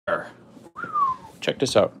check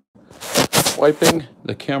this out. Wiping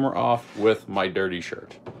the camera off with my dirty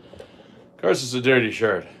shirt. Of course it's a dirty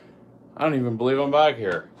shirt. I don't even believe I'm back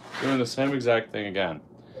here doing the same exact thing again.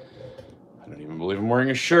 I don't even believe I'm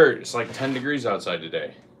wearing a shirt. It's like 10 degrees outside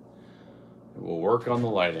today. It will work on the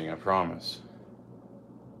lighting, I promise.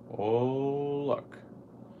 Oh, look.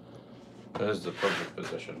 That is the perfect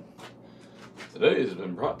position. Today has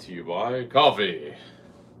been brought to you by coffee.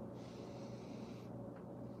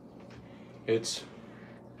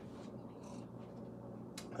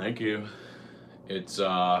 Thank you. It's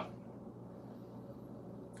Van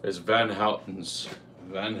Houten's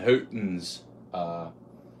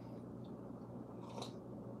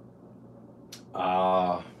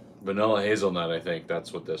vanilla hazelnut, I think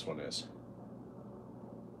that's what this one is.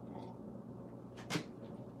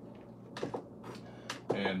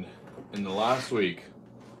 And in the last week,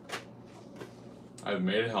 I've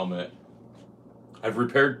made a helmet. I've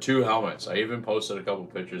repaired 2 helmets. I even posted a couple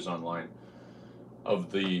pictures online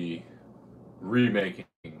of the remaking,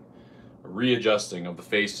 readjusting of the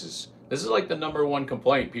faces. This is like the #1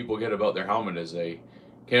 complaint people get about their helmet is they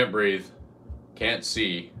can't breathe, can't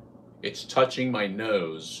see, it's touching my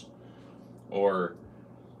nose, or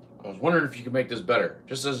I was wondering if you could make this better.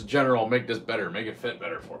 Just as a general, make this better, make it fit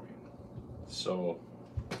better for me. So,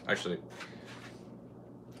 actually,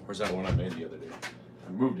 where's that one I made the other day?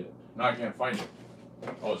 I moved it. Now I can't find it.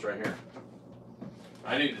 Oh, it's right here.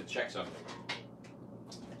 I need to check something.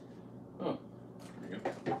 Oh, there we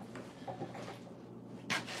go.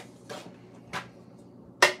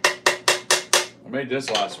 I made this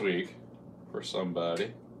last week for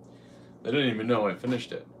somebody. They didn't even know I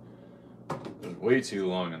finished it. It was way too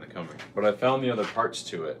long in the coming. But I found the other parts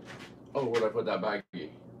to it. Oh, where'd I put that baggie?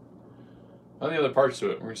 Found the other parts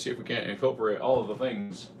to it. We're going to see if we can't incorporate all of the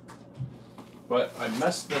things. But I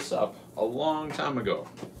messed this up a long time ago.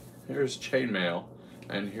 Here's chainmail,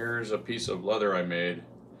 and here's a piece of leather I made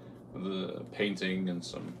with the painting and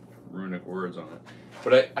some runic words on it.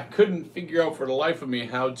 But I couldn't figure out for the life of me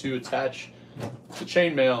how to attach the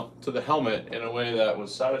chainmail to the helmet in a way that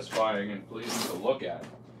was satisfying and pleasing to look at.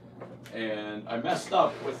 And I messed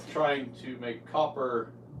up with trying to make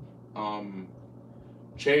copper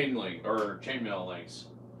chainmail links.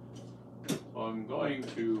 So I'm going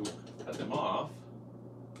to cut them off.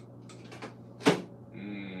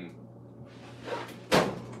 I'm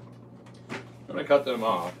going to cut them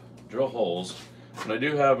off, drill holes, and I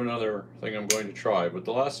do have another thing I'm going to try, but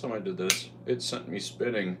the last time I did this, it sent me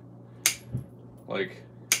spinning like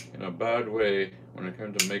in a bad way when it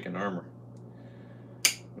came to making armor.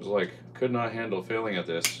 It was like, could not handle failing at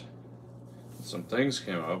this. Some things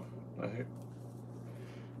came up. I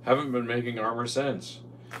haven't been making armor since.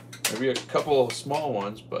 Maybe a couple of small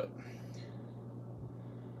ones, but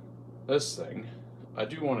this thing, I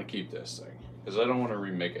do want to keep this thing because I don't want to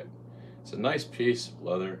remake it. It's a nice piece of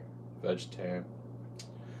leather, veg tan,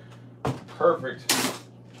 perfect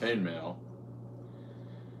chainmail.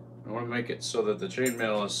 I want to make it so that the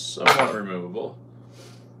chainmail is somewhat removable,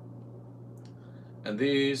 and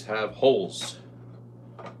these have holes.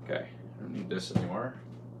 Okay, I don't need this anymore.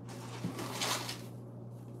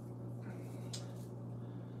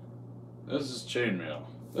 This is chainmail.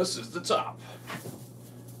 This is the top.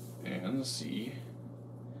 And let's see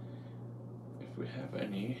if we have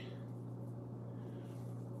any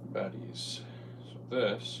baddies. So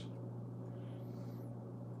this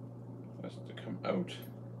has to come out.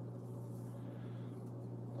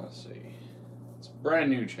 Let's see. It's a brand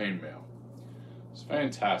new chainmail. It's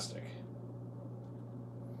fantastic.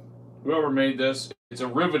 Whoever made this, it's a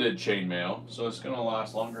riveted chainmail, so it's going to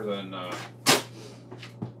last longer than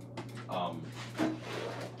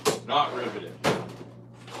not riveted.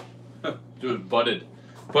 Dude, butted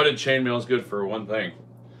chainmail is good for one thing.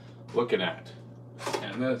 Looking at.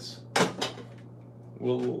 And this,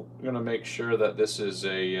 we're going to make sure that this is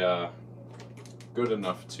a good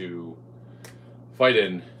enough to fight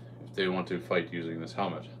in if they want to fight using this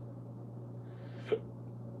helmet.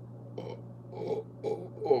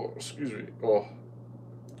 Excuse me. Oh,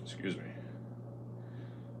 excuse me.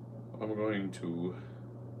 I'm going to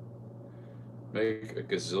make a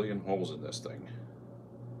gazillion holes in this thing.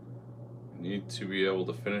 I need to be able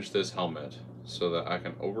to finish this helmet so that I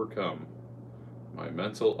can overcome my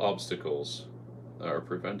mental obstacles that are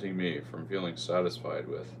preventing me from feeling satisfied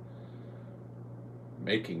with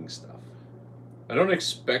making stuff. I don't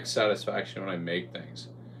expect satisfaction when I make things.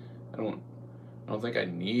 I don't think I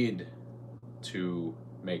need to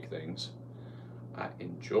make things. I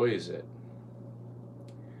enjoys it.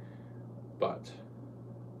 But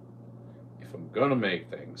if I'm gonna make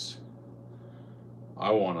things,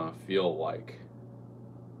 I wanna feel like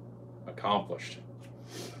accomplished.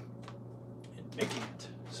 in making it.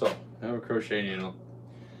 So I have a crochet needle,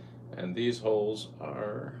 and these holes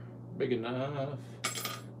are big enough.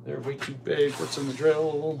 They're way too big. What's in the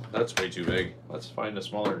drill? That's way too big. Let's find a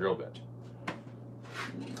smaller drill bit.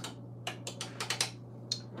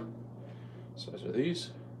 Size are these.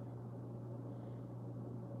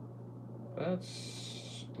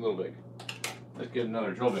 That's a little big. Let's get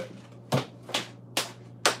another drill bit.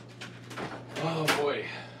 Oh boy.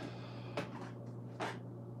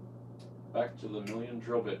 Back to the million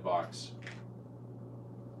drill bit box.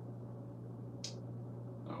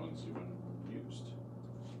 That one's even used.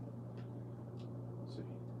 Let's see.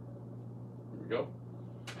 Here we go.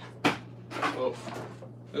 Oh,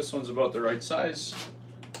 this one's about the right size.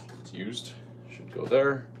 It's used. Should go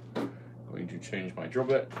there. Going to change my drill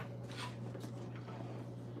bit.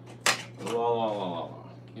 La la la la la.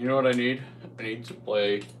 You know what I need? I need to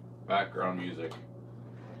play background music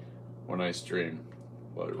when I stream,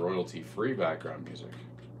 but royalty-free background music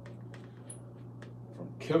from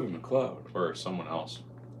Kevin MacLeod or someone else.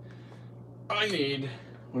 I need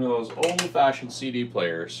one of those old-fashioned CD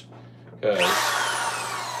players because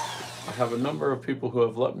I have a number of people who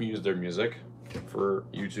have let me use their music for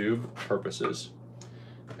YouTube purposes,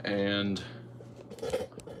 and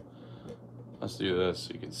let's do this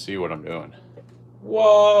so you can see what I'm doing.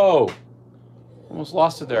 Whoa! Almost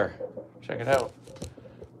lost it there. Check it out.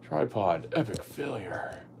 Tripod, epic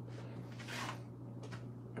failure.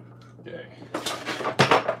 Okay.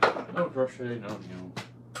 No crochet, no,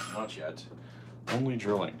 not yet. Only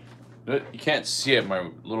drilling. You can't see it, my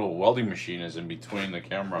little welding machine is in between the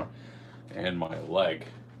camera and my leg.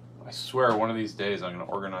 I swear one of these days I'm going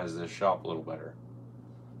to organize this shop a little better.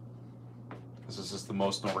 This is just the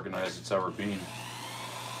most organized it's ever been.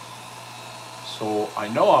 So I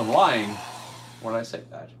know I'm lying when I say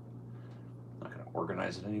that. I'm not going to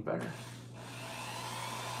organize it any better.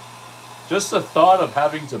 Just the thought of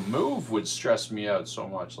having to move would stress me out so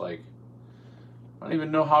much. Like, I don't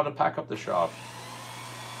even know how to pack up the shop.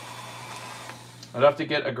 I'd have to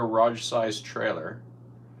get a garage-sized trailer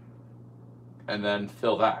and then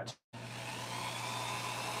fill that.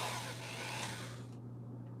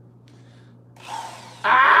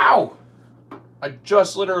 Ow! I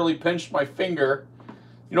just literally pinched my finger.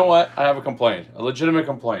 You know what? I have a complaint, a legitimate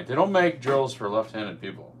complaint. They don't make drills for left-handed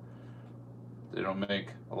people. They don't make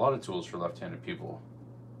a lot of tools for left-handed people.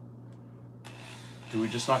 Do we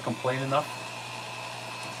just not complain enough?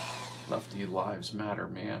 Lefty lives matter,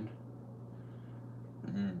 man.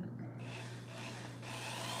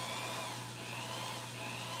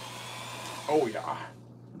 Oh yeah,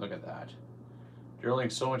 look at that. Drilling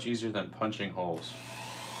so much easier than punching holes.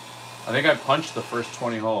 I think I punched the first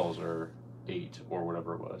 20 holes, or 8, or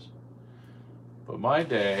whatever it was. But my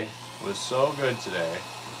day was so good today.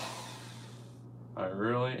 I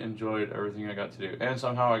really enjoyed everything I got to do. And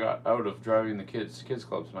somehow I got out of driving the kids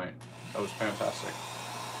club tonight. That was fantastic.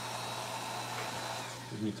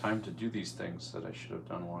 Gives me time to do these things that I should have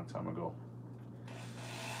done a long time ago.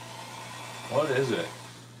 What is it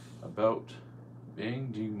about being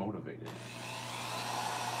demotivated?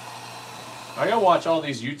 I gotta watch all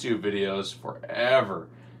these YouTube videos forever,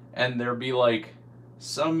 and there'll be like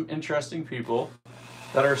some interesting people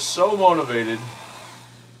that are so motivated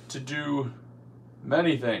to do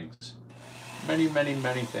many things, many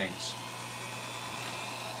things,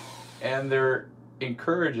 and they're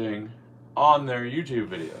encouraging on their YouTube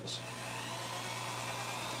videos.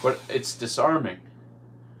 But it's disarming,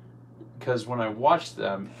 because when I watch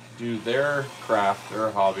them do their craft,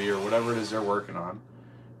 their hobby, or whatever it is they're working on,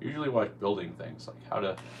 I usually watch building things, like how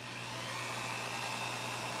to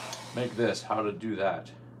make this, how to do that.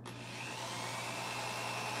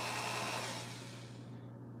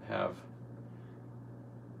 I have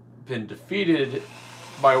been defeated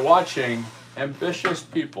by watching ambitious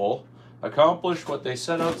people accomplish what they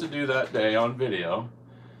set out to do that day on video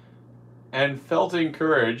and felt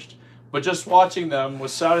encouraged, but just watching them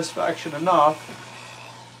was satisfaction enough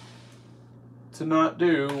to not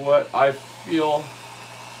do what I feel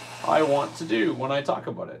I want to do when I talk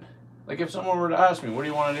about it. Like if someone were to ask me, what do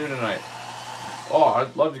you want to do tonight? Oh,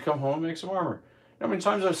 I'd love to come home and make some armor. You know how many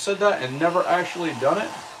times I've said that and never actually done it?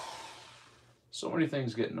 So many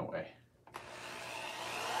things get in the way.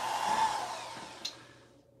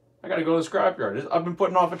 I gotta go to the scrapyard. I've been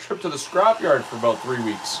putting off a trip to the scrapyard for about 3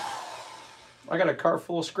 weeks. I got a car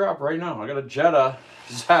full of scrap right now. I got a Jetta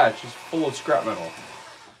Zatch, it's full of scrap metal.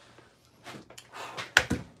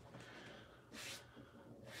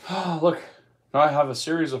 Look, now I have a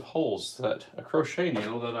series of holes that a crochet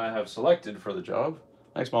needle that I have selected for the job.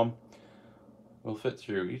 Thanks, Mom. Will fit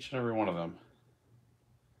through each and every one of them.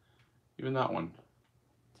 Even that one.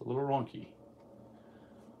 It's a little wonky.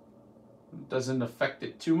 It doesn't affect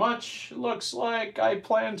it too much. It looks like I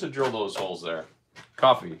plan to drill those holes there.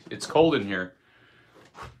 Coffee. It's cold in here.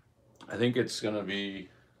 I think it's gonna be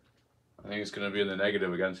in the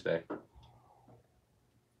negative again today.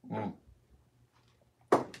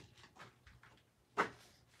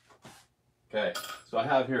 Okay, so I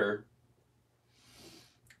have here,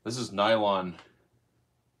 this is nylon,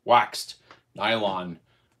 waxed nylon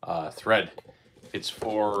thread. It's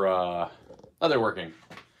for leatherworking,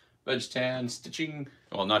 veg tan stitching.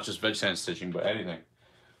 Well, not just veg tan stitching, but anything.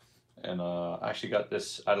 And I actually got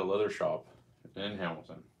this at a leather shop in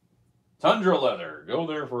Hamilton. Tundra Leather. Go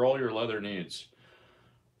there for all your leather needs.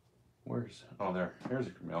 Where's, oh there, here's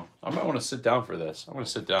a Camille. I might want to sit down for this. I'm going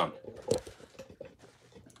to sit down.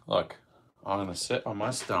 Look, I'm going to sit on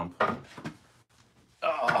my stump.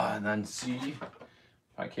 And then see if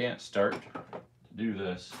I can't start to do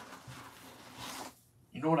this.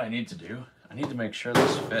 You know what I need to do? I need to make sure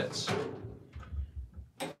this fits.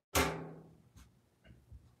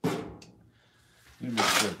 I need to make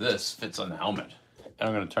sure this fits on the helmet. And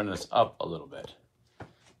I'm going to turn this up a little bit.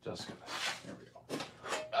 Just gonna, here we go.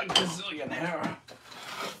 A gazillion hair.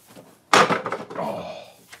 Oh.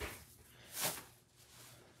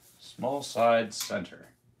 Small side center.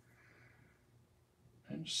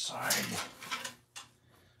 Inside,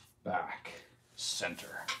 back,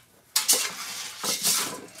 center.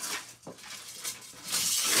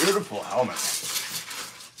 Beautiful helmet.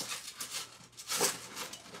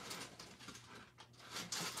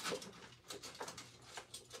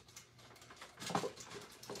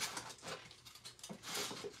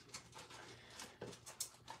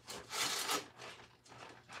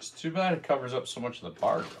 It's too bad it covers up so much of the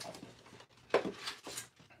bar though.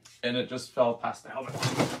 And it just fell past the helmet.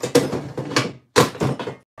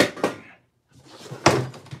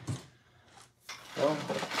 Well,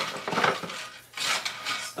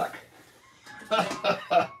 stuck.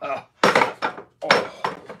 Oh,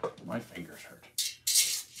 my fingers hurt.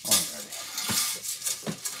 Alrighty.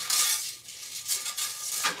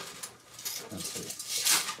 Let's see.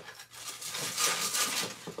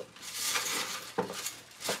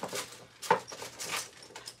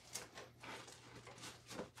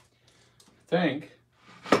 I think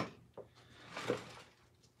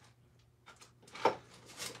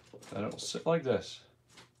that it will sit like this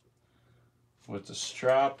with the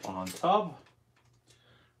strap on top,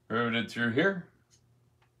 riveted through here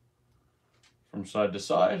from side to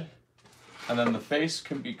side, and then the face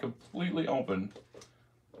can be completely open.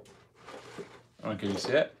 Okay, you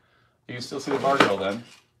see it? You can still see the bar grill then,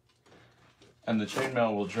 and the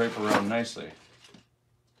chainmail will drape around nicely.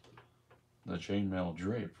 The chainmail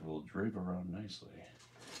drape will drape around nicely,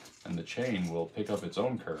 and the chain will pick up its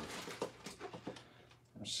own curve.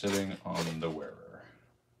 Sitting on the wearer.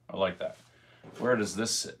 I like that. Where does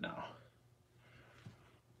this sit now?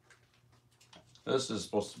 This is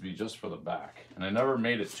supposed to be just for the back, and I never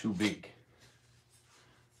made it too big.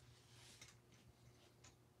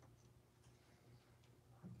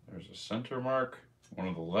 There's a center mark. One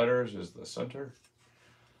of the letters is the center.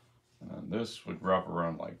 And this would wrap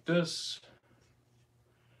around like this.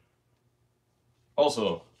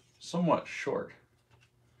 Also, somewhat short.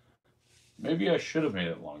 Maybe I should have made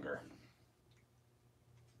it longer.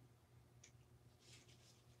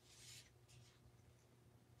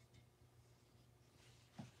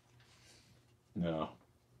 No,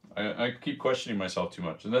 I keep questioning myself too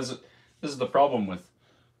much, and this is the problem with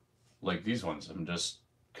like these ones. I'm just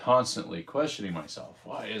constantly questioning myself.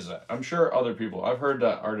 Why is that? I'm sure other people. I've heard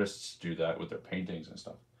that artists do that with their paintings and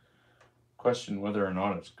stuff. Question whether or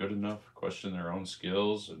not it's good enough. Question their own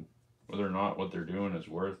skills and whether or not what they're doing is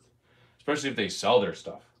worth. Especially if they sell their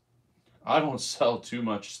stuff. I don't sell too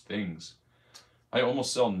much things. I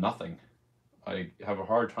almost sell nothing. I have a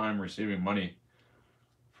hard time receiving money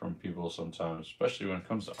from people sometimes, especially when it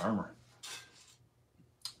comes to armor.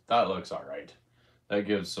 That looks all right. That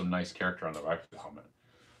gives some nice character on the back of the helmet.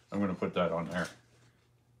 I'm going to put that on there.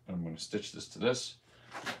 I'm going to stitch this to this.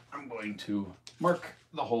 I'm going to mark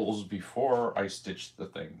the holes before I stitch the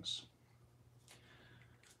things.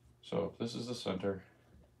 So this is the center.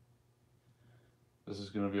 This is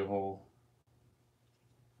going to be a hole.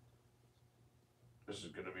 This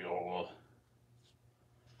is going to be a hole.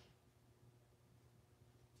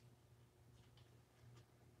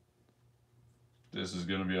 This is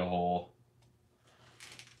going to be a hole.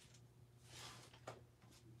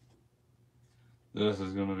 This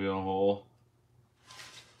is going to be a hole.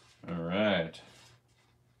 All right.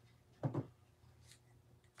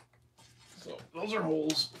 So those are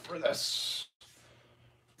holes for this.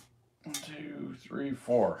 1, 2, 3,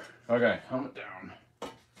 4. Okay, helmet down.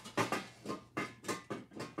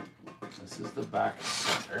 This is the back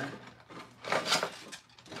center.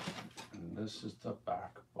 And this is the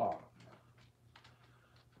back bottom.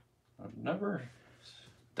 I've never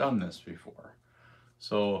done this before,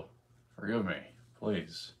 so forgive me,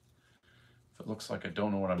 please. If it looks like I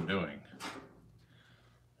don't know what I'm doing,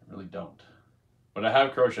 I really don't. But I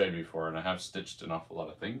have crocheted before and I have stitched an awful lot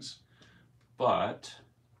of things. But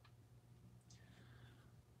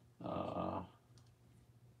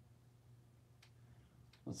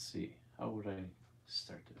let's see, how would I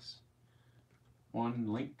start this?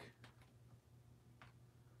 One link?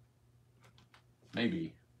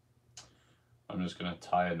 Maybe. I'm just gonna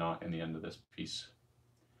tie a knot in the end of this piece.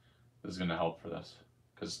 This is gonna help for this,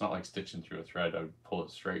 because it's not like stitching through a thread. I would pull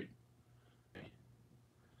it straight.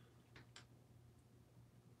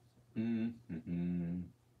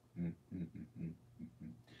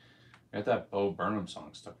 Got that Bo Burnham song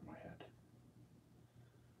stuck in my head.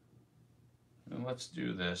 And let's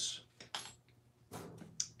do this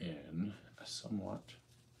in a somewhat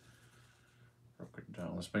broken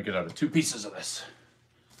down. Let's make it out of 2 pieces of this.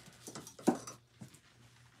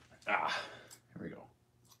 Here we go.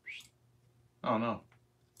 Oh no.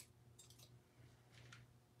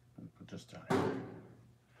 Put this down here.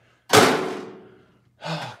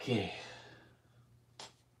 Okay.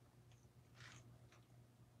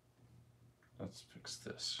 Let's fix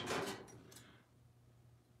this.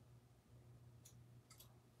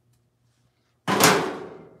 I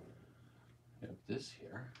have this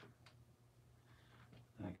here.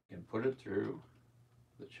 And I can put it through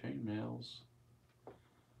the chain mails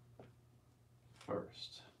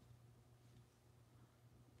first.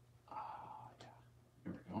 Yeah.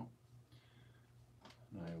 Here we go.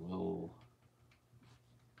 And I will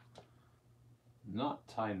not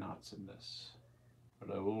tie knots in this,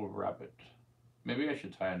 but I will wrap it. Maybe I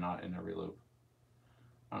should tie a knot in every loop.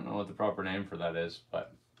 I don't know what the proper name for that is,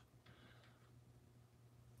 but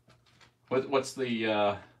what's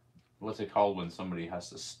it called when somebody has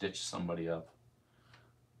to stitch somebody up?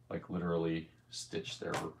 Like literally stitch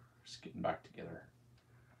their skin back together.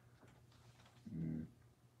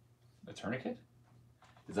 A tourniquet?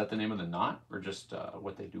 Is that the name of the knot, or just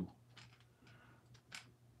what they do?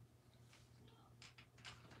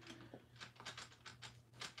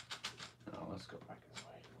 No, let's go back this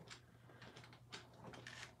way.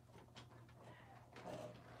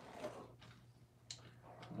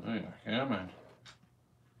 Oh yeah, come on.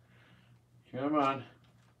 Come on.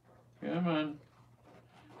 Come on.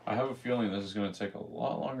 I have a feeling this is going to take a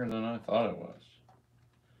lot longer than I thought it was.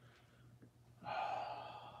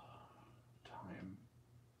 Time.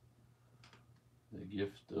 The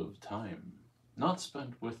gift of time. Not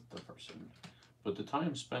spent with the person, but the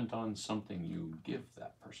time spent on something you give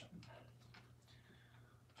that person.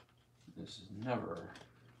 This is never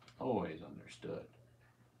always understood.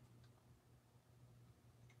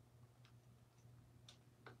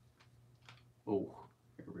 Oh,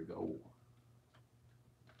 here we go.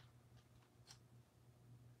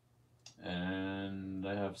 And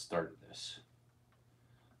I have started this.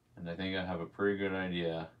 And I think I have a pretty good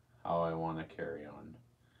idea how I want to carry on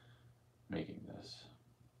making this.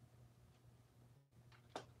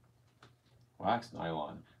 Wax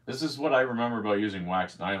nylon. This is what I remember about using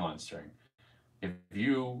wax nylon string. If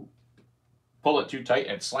you pull it too tight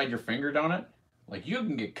and slide your finger down it, like, you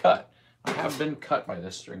can get cut. I have been cut by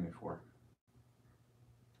this string before.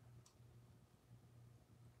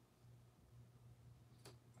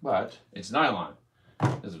 But it's nylon.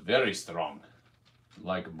 It's very strong,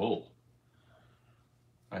 like a bull.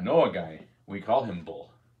 I know a guy, we call him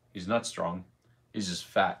Bull. He's not strong, he's just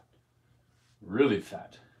fat. Really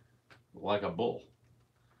fat, like a bull.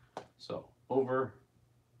 So over,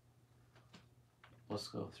 let's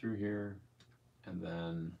go through here, and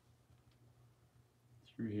then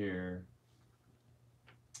through here.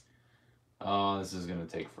 Oh, this is gonna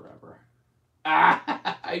take forever.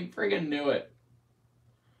 Ah, I friggin' knew it.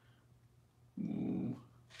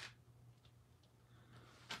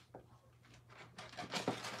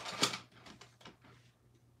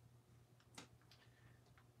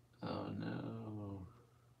 Oh no.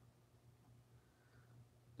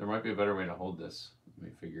 There might be a better way to hold this. Let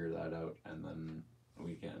me figure that out, and then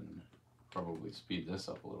we can probably speed this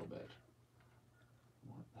up a little bit.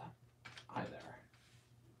 What that eye there.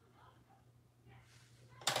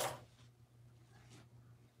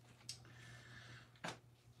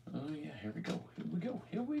 Oh yeah, here we go, here we go,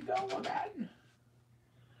 here we go again.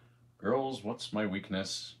 Girls, what's my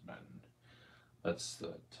weakness? Men. That's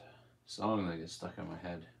the song that gets stuck in my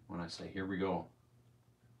head when I say here we go.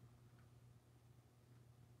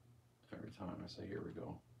 Every time I say here we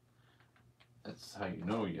go. That's how you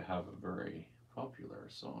know you have a very popular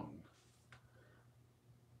song.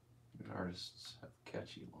 Good artists have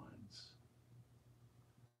catchy lines.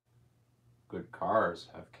 Good cars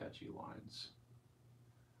have catchy lines.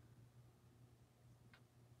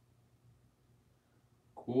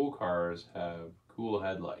 Cool cars have cool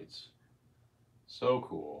headlights. So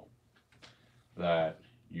cool that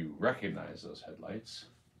you recognize those headlights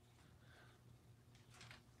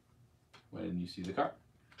when you see the car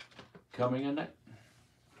coming at night.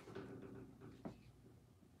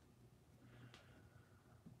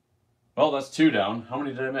 Well, that's 2 down. How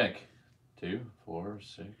many did I make? 2, 4,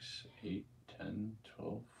 6, 8, 10,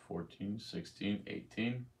 12, 14, 16,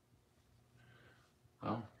 18.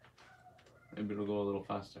 Well, maybe it'll go a little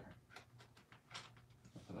faster.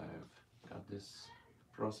 Now that I've got this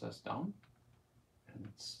process down and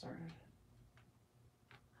it's started.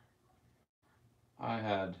 I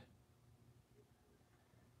had,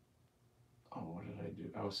 what did I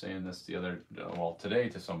do? I was saying this today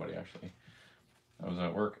to somebody actually. I was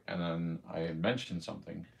at work and then I mentioned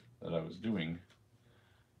something that I was doing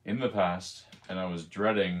in the past and I was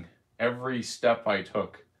dreading every step I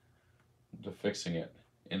took to fixing it,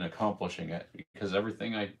 in accomplishing it, because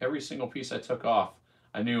every single piece I took off,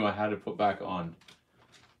 I knew I had to put back on.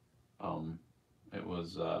 It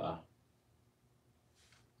was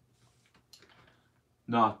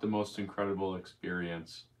not the most incredible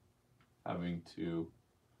experience having to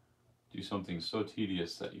do something so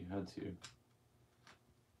tedious that you had to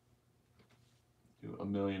do a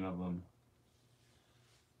million of them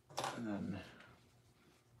and then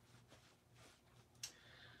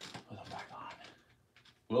put them back on.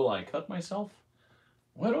 Will I cut myself?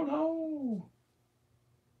 I don't know.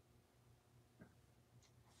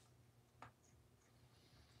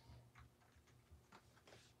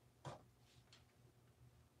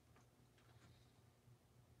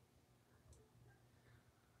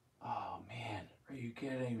 Oh man, are you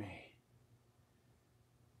kidding me?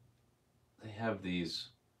 They have these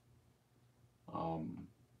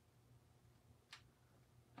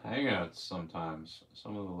hangouts sometimes.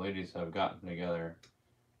 Some of the ladies have gotten together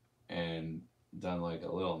and done like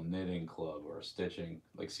a little knitting club or stitching,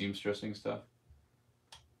 like seamstressing stuff.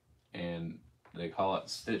 And they call it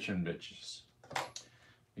stitching bitches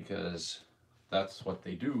because that's what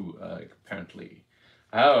they do, apparently.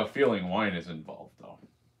 I have a feeling wine is involved though,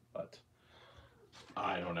 but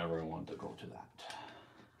I don't ever want to go to that.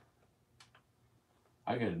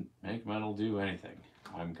 I can make metal do anything.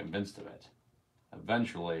 I'm convinced of it.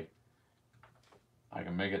 Eventually, I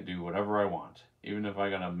can make it do whatever I want, even if I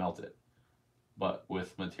gotta melt it. But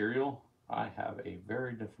with material, I have a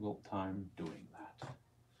very difficult time doing that.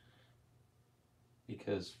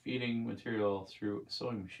 Because feeding material through a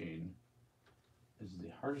sewing machine is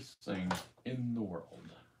the hardest thing in the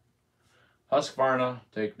world. Husqvarna,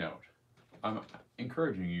 take note. I'm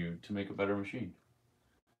encouraging you to make a better machine.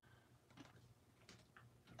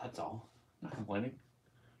 That's all. I'm not complaining.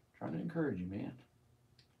 I'm trying to encourage you, man.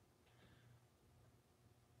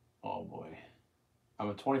 Oh boy. I'm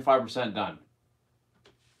at 25% done.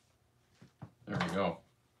 There we go.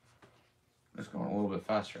 It's going a little bit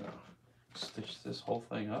faster now. Stitch this whole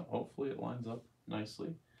thing up. Hopefully it lines up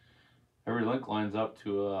nicely. Every link lines up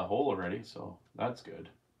to a hole already, so that's good.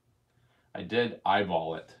 I did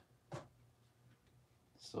eyeball it.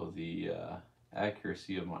 So the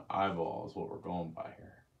accuracy of my eyeball is what we're going by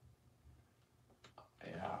here.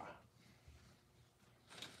 Yeah.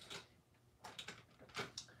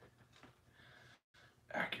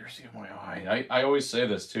 Accuracy of my eye. I always say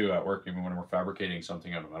this too at work, even when we're fabricating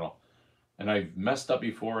something out of metal. And I've messed up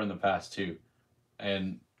before in the past too.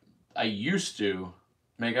 And I used to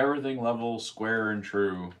make everything level, square, and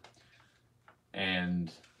true,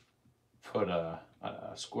 and put a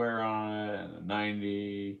square on it, and a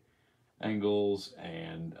 90 angles,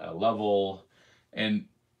 and a level. And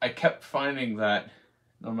I kept finding that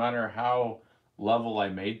no matter how level I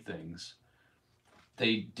made things,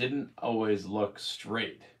 they didn't always look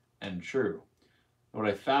straight and true. What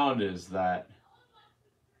I found is that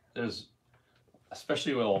there's,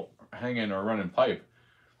 especially with hanging or running pipe,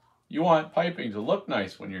 you want piping to look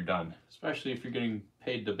nice when you're done, especially if you're getting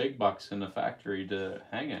paid the big bucks in the factory to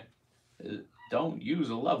hang it. Don't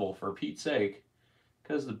use a level, for Pete's sake,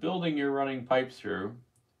 because the building you're running pipe through,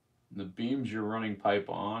 the beams you're running pipe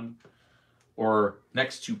on, or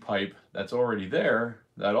next to pipe that's already there,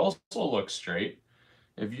 that also looks straight.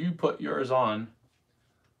 If you put yours on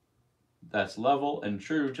that's level and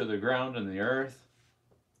true to the ground and the earth,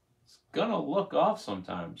 it's gonna look off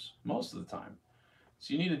sometimes, most of the time.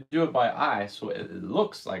 So you need to do it by eye so it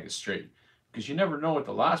looks like it's straight, because you never know what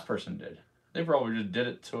the last person did. They probably just did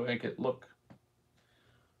it to make it look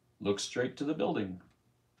straight to the building.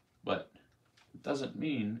 But it doesn't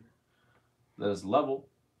mean that is level.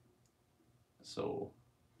 So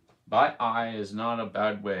by eye is not a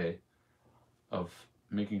bad way of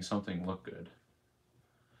making something look good.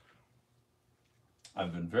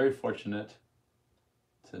 I've been very fortunate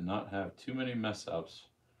to not have too many mess ups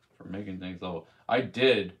for making things level. I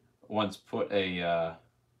did once put I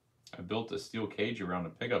built a steel cage around a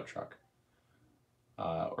pickup truck,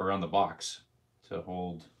 around the box to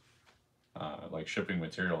hold like shipping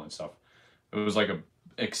material and stuff. It was like a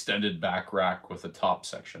extended back rack with a top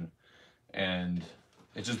section, and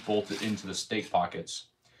it just bolted into the stake pockets.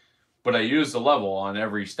 But I used the level on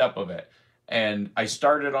every step of it. And I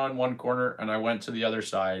started on one corner and I went to the other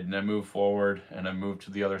side and I moved forward and I moved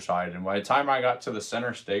to the other side. And by the time I got to the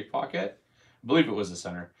center stake pocket, I believe it was the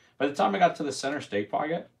center. By the time I got to the center stake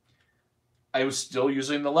pocket, I was still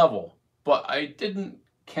using the level, but I didn't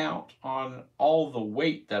count on all the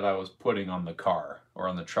weight that I was putting on the car or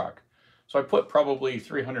on the truck. So I put probably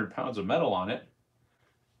 300 pounds of metal on it.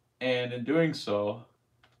 And in doing so,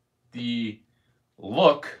 the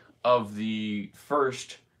look of the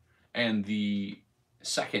first and the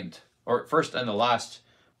second, or first and the last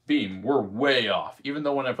beam were way off. Even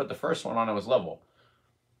though when I put the first one on, it was level.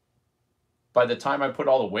 By the time I put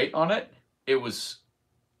all the weight on it, it was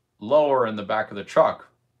lower in the back of the truck.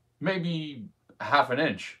 Maybe half an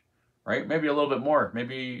inch, right? Maybe a little bit more,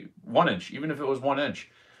 maybe 1 inch, even if it was 1 inch.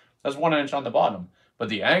 That's 1 inch on the bottom. But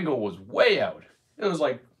the angle was way out. It was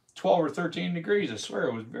like 12 or 13 degrees. I swear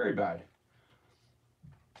it was very bad.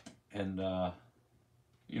 And,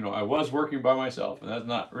 you know, I was working by myself, and that's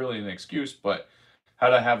not really an excuse, but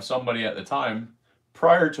had I have somebody at the time,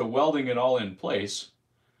 prior to welding it all in place,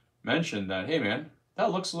 mention that, hey man,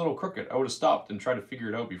 that looks a little crooked, I would have stopped and tried to figure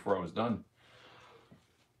it out before I was done.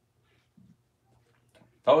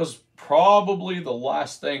 That was probably the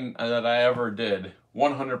last thing that I ever did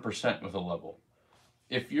 100% with a level.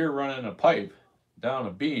 If you're running a pipe down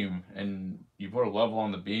a beam and you put a level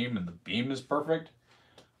on the beam and the beam is perfect,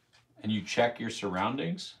 and you check your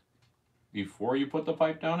surroundings before you put the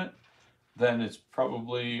pipe down it, then it's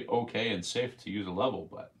probably okay and safe to use a level.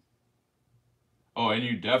 But oh, and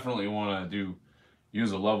you definitely want to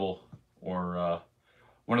use a level or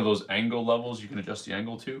one of those angle levels you can adjust the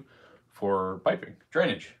angle to for piping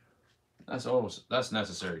drainage. That's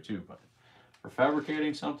necessary too. But for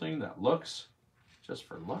fabricating something that looks just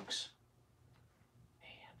for looks,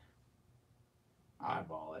 man,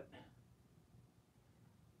 eyeball it.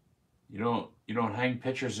 You don't hang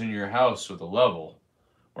pictures in your house with a level,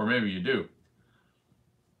 or maybe you do.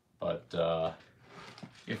 But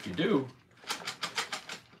if you do,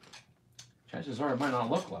 chances are it might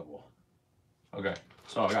not look level. Okay,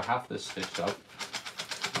 so I got half this stitched up.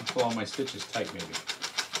 I'll pull all my stitches tight maybe.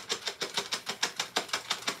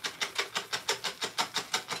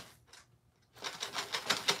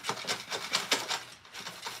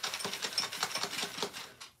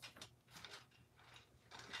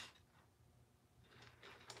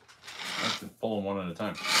 Pull them one at a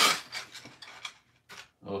time.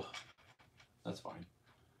 Oh, that's fine.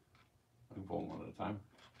 I can pull them one at a time.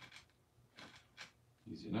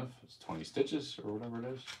 Easy enough. It's 20 stitches or whatever it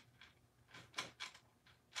is.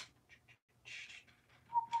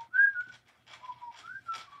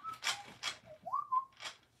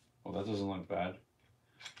 Well, that doesn't look bad.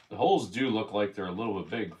 The holes do look like they're a little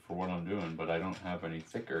bit big for what I'm doing, but I don't have any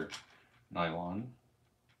thicker nylon.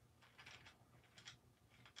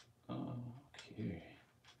 Okay.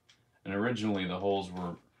 And originally the holes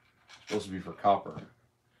were supposed to be for copper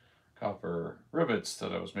rivets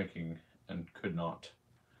that I was making and could not,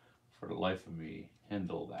 for the life of me,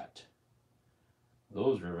 handle that.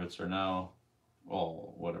 Those rivets are now,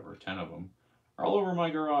 well, whatever, 10 of them, are all over my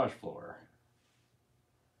garage floor.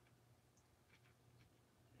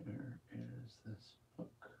 Where is this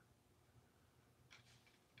hook?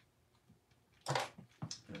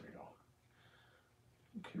 There we go.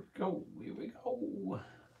 Here we go, here we go.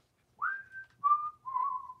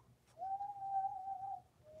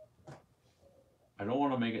 I don't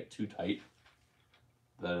want to make it too tight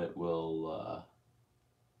that it will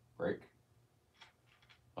break,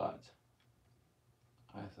 but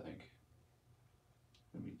I think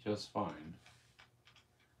it'll be just fine.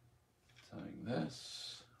 Tying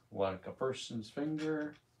this like a person's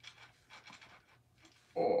finger.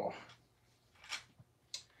 Oh,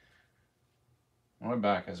 my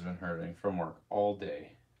back has been hurting from work all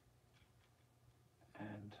day,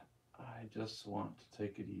 and I just want to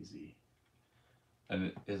take it easy. And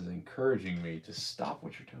it is encouraging me to stop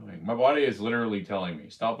what you're doing. My body is literally telling me,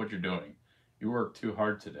 stop what you're doing. You worked too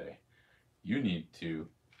hard today. You need to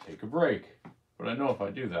take a break. But I know if I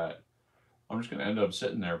do that, I'm just going to end up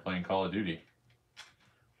sitting there playing Call of Duty.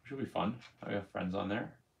 which will be fun. I have friends on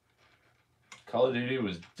there. Call of Duty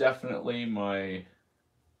was definitely my.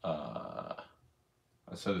 I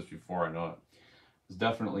said this before. I know it. It's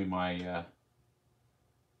definitely my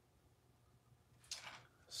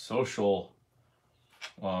social,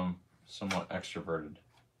 somewhat extroverted.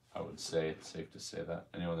 I would say it's safe to say that.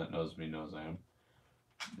 Anyone that knows me knows I am.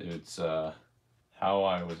 It's how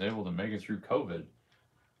I was able to make it through COVID,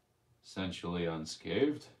 essentially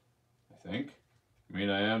unscathed, I think. I mean,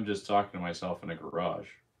 I am just talking to myself in a garage,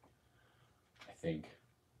 I think.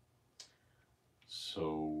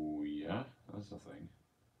 So, yeah, that's the thing.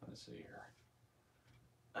 Let's see here.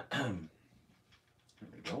 There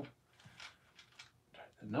we go. Tie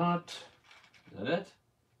the knot. Is that it?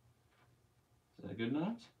 Is that a good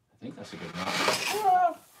knot? I think that's a good knot.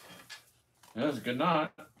 Ah! Yeah, that's a good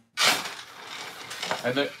knot.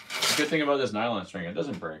 And the good thing about this nylon string, it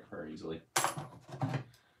doesn't break very easily.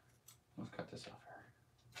 Let's cut this off here.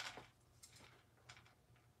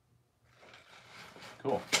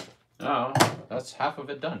 Cool. Now, that's half of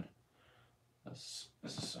it done. This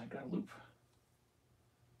side got a loop.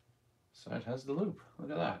 Side has the loop.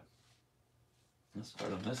 Look at that. Let's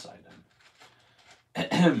start on this side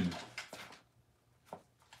then.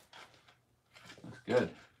 Looks good.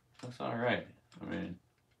 Looks all right. I mean,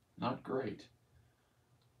 not great,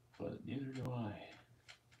 but neither do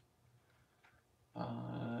I.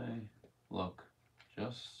 I look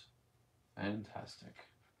just fantastic.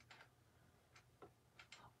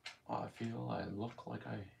 I feel I look like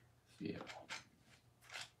I feel.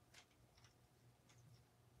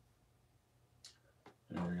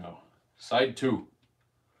 There we go. Side 2.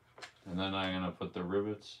 And then I'm going to put the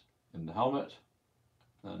rivets in the helmet.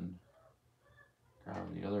 Then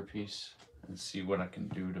grab the other piece and see what I can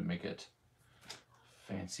do to make it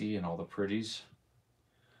fancy and all the pretties.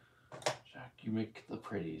 Jack, you make the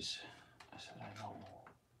pretties. I said, I know.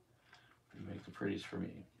 You make the pretties for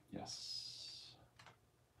me. Yes.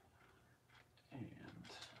 And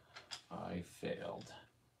I failed.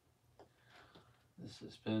 This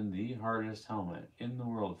has been the hardest helmet in the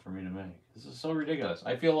world for me to make. This is so ridiculous.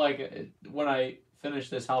 I feel like when I finish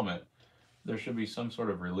this helmet, there should be some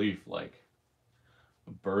sort of relief, like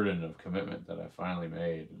a burden of commitment that I finally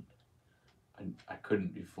made. And I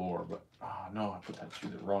couldn't before, but no, I put that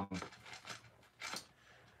through the wrong.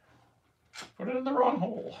 Put it in the wrong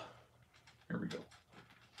hole. Here we go.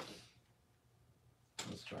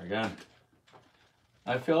 Let's try again.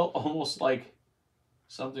 I feel almost like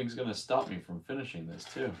something's gonna stop me from finishing this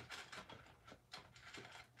too.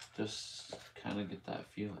 Just kind of get that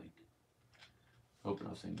feeling. Hope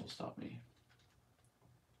nothing will stop me.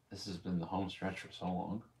 This has been the home stretch for so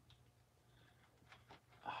long.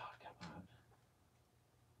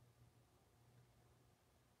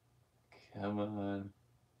 Come on. Come on.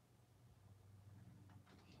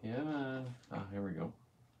 Come on. Oh, here we go.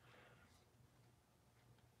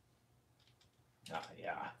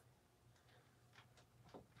 Yeah.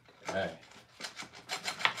 Okay.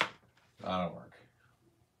 That'll work.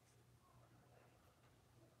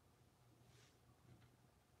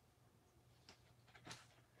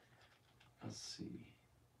 Let's see.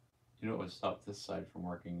 You know what would stop this side from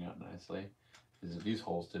working out nicely is if these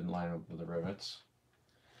holes didn't line up with the rivets.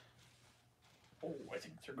 Oh, I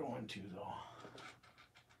think they're going to though.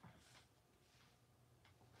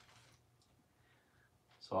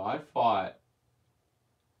 So I fought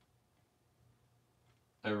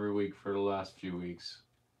every week for the last few weeks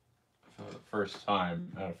for the first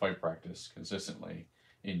time at a fight practice consistently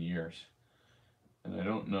in years. And I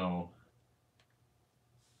don't know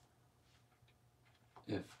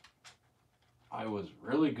if I was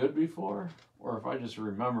really good before or if I just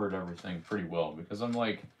remembered everything pretty well, because I'm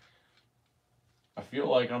like, I feel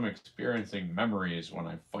like I'm experiencing memories when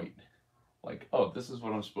I fight. Like, oh, this is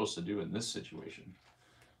what I'm supposed to do in this situation.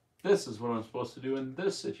 This is what I'm supposed to do in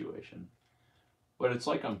this situation. But it's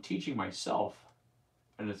like I'm teaching myself,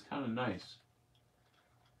 and it's kind of nice.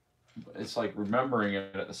 It's like remembering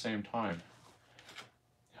it at the same time.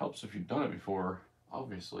 Helps if you've done it before,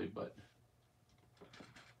 obviously, but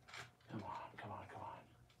come on, come on, come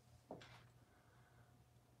on.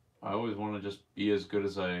 I always want to just be as good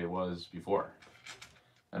as I was before.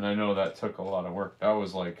 And I know that took a lot of work. That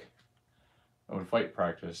was like, I would fight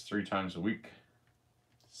practice 3 times a week.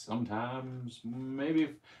 Sometimes,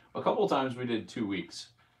 maybe a couple times we did 2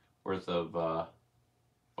 weeks worth of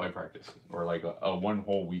fight practice, or like a 1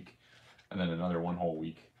 whole week and then another 1 whole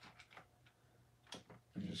week.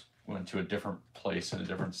 We just went to a different place in a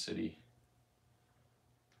different city.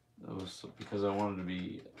 That was because I wanted to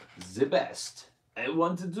be the best. I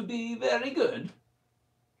wanted to be very good.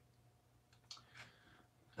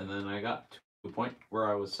 And then I got a point where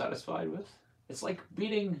I was satisfied with. It's like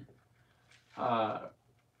beating a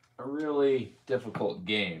really difficult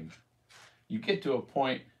game. You get to a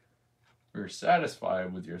point where you're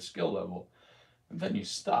satisfied with your skill level, and then you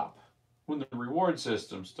stop. When the reward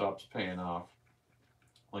system stops paying off,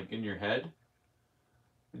 like in your head,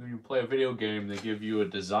 when you play a video game, they give you a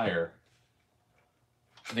desire.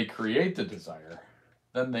 They create the desire,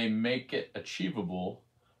 then they make it achievable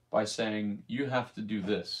by saying you have to do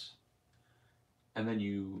this, and then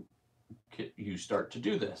you start to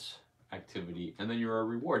do this activity, and then you are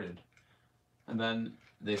rewarded, and then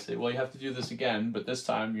they say, well, you have to do this again, but this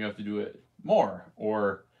time you have to do it more,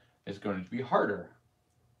 or it's going to be harder,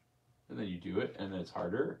 and then you do it, and then it's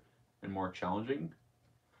harder and more challenging,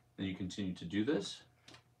 and you continue to do this.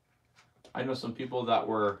 I know some people that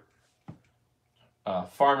were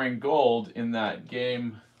farming gold in that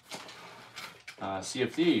game Sea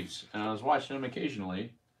of Thieves, and I was watching them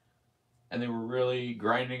occasionally, and they were really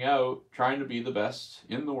grinding out, trying to be the best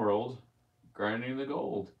in the world, grinding the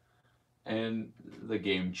gold. And the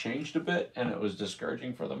game changed a bit, and it was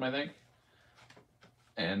discouraging for them, I think.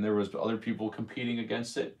 And there was other people competing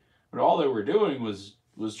against it, but all they were doing was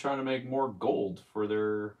trying to make more gold for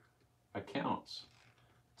their accounts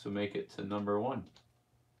to make it to number one.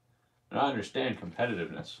 And I understand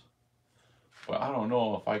competitiveness, but I don't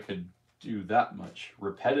know if I could do that much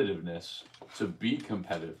repetitiveness to be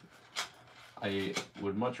competitive. I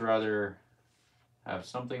would much rather have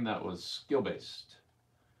something that was skill-based.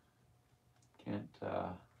 And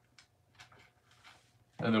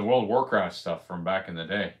the World of Warcraft stuff from back in the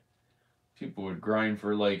day. People would grind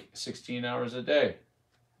for like 16 hours a day.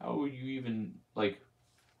 How do you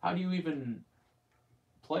even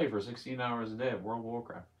play for 16 hours a day of World of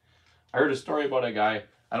Warcraft? I heard a story about a guy,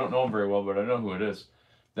 I don't know him very well, but I know who it is,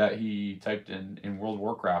 that he typed in World of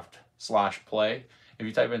Warcraft /play. If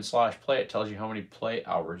you type in /play, it tells you how many play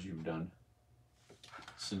hours you've done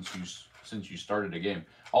since you started a game.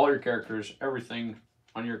 All your characters, everything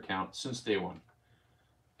on your account since day one.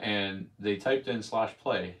 And they typed in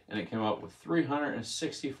 /play, and it came up with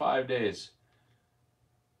 365 days.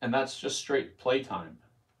 And that's just straight playtime,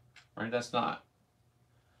 right? That's not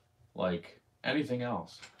like anything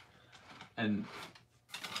else. And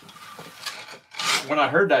when I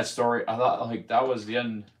heard that story, I thought like that was the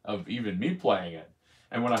end of even me playing it.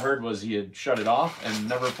 And what I heard was he had shut it off and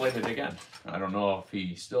never played it again. I don't know if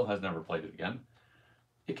he still has never played it again.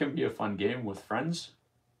 It can be a fun game with friends.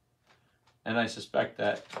 And I suspect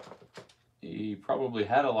that he probably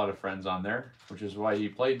had a lot of friends on there, which is why he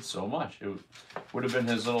played so much. It would have been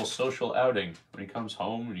his little social outing when he comes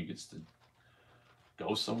home and he gets to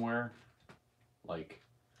go somewhere like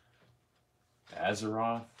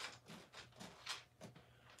Azeroth.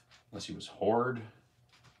 Unless he was Horde,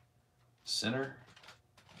 Sinner.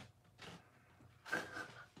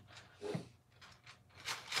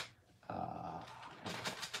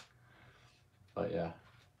 But yeah,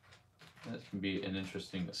 that can be an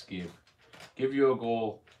interesting escape. Give you a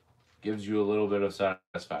goal, gives you a little bit of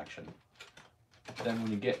satisfaction. Then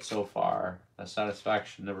when you get so far, that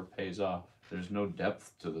satisfaction never pays off. There's no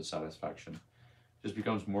depth to the satisfaction. It just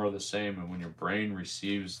becomes more of the same, and when your brain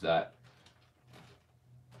receives that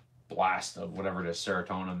blast of whatever it is,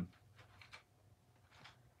 serotonin,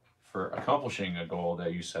 for accomplishing a goal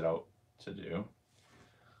that you set out to do,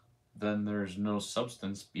 then there's no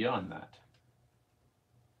substance beyond that.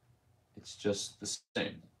 It's just the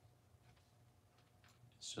same.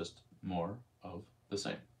 It's just more of the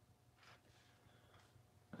same.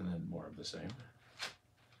 And then more of the same.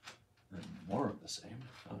 And then more of the same.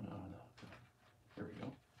 Oh, no. Here we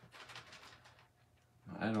go.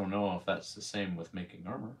 I don't know if that's the same with making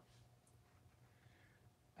armor.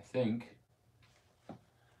 I think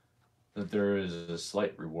that there is a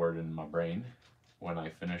slight reward in my brain when I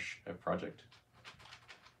finish a project.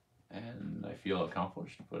 And I feel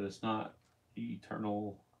accomplished, but it's not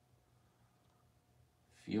eternal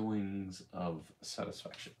feelings of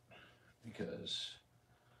satisfaction because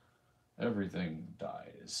everything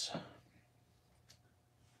dies.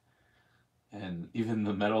 And even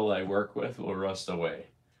the metal I work with will rust away.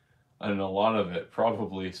 And a lot of it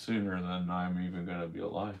probably sooner than I'm even going to be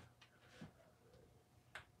alive.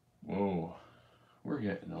 Whoa. We're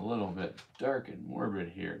getting a little bit dark and morbid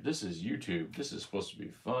here. This is YouTube. This is supposed to be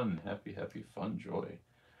fun. Happy, happy, fun, joy.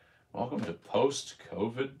 Welcome to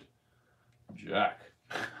post-COVID Jack.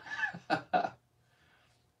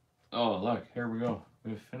 Oh, look. Here we go.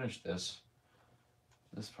 We've finished this.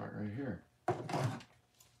 This part right here.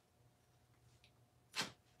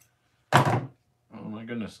 Oh my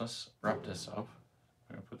goodness. Let's wrap this up.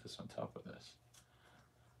 I'm going to put this on top of this.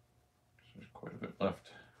 There's quite a bit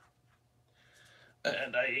left.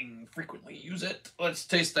 and I frequently use it. Let's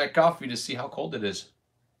taste that coffee to see how cold it is.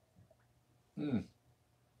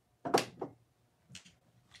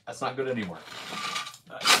 That's not good anymore.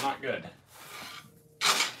 That's not good.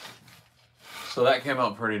 So that came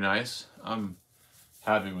out pretty nice. I'm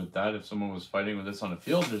happy with that. If someone was fighting with this on the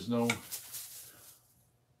field, there's no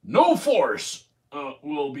force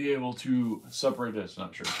will be able to separate this.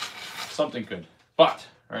 Not sure. Something could. But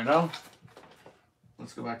right now,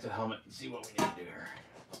 let's go back to the helmet and see what we need to do here.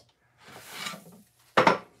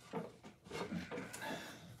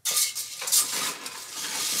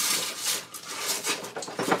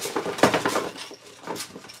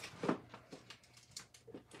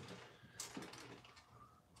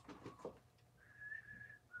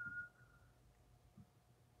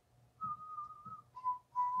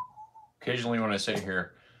 Occasionally when I sit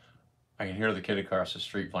here, I can hear the kid across the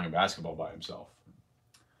street playing basketball by himself.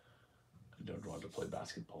 I don't want to play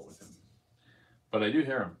basketball with him. But I do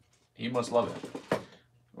hear him. He must love it.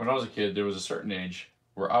 When I was a kid, there was a certain age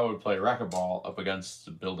where I would play racquetball up against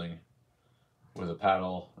the building with a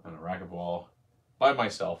paddle and a racquetball by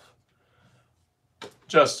myself.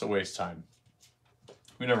 Just to waste time.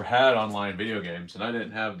 We never had online video games, and I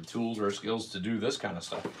didn't have the tools or skills to do this kind of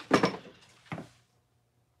stuff.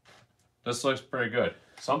 This looks pretty good.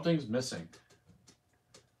 Something's missing.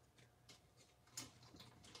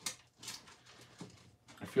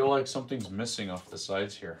 I feel like something's missing off the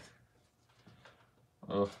sides here.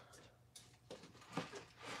 Ugh.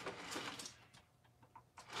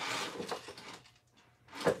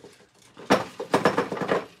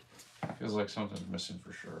 Feels like something's missing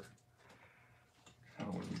for sure. How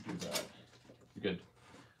would we do that? Good.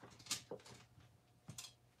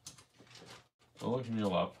 We'll look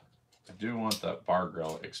Neil up. I do want that bar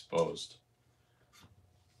grill exposed.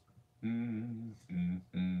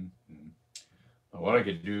 What I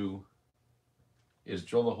could do is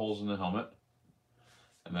drill the holes in the helmet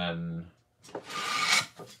and then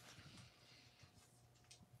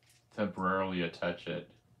temporarily attach it,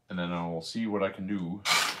 and then I will see what I can do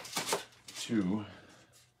to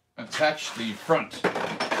attach the front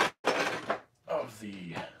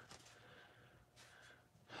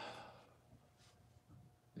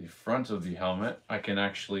of the helmet. I can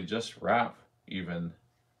actually just wrap even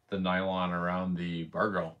the nylon around the bar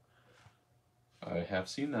grill. I have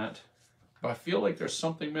seen that, but I feel like there's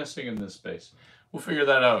something missing in this space. We'll figure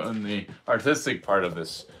that out in the artistic part of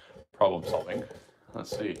this problem solving. Let's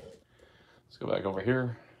see. Let's go back over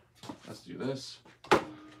here. Let's do this.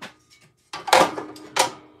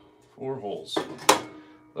 4 holes.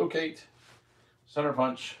 Locate. Center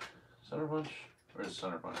punch. Center punch? Where's the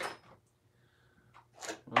center punch?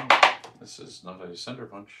 Well, this is not a center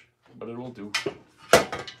punch, but it will do.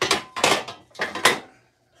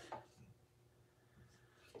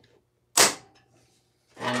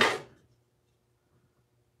 1,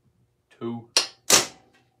 2.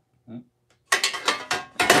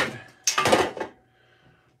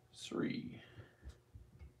 3.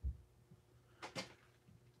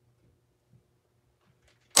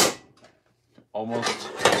 Almost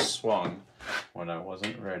swung when I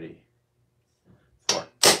wasn't ready.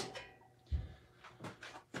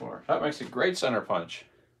 4. That makes a great center punch.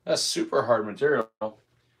 That's super hard material.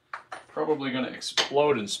 Probably going to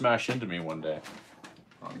explode and smash into me one day.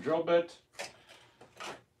 Wrong drill bit.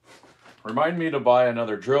 Remind me to buy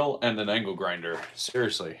another drill and an angle grinder.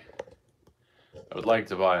 Seriously. I would like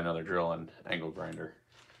to buy another drill and angle grinder,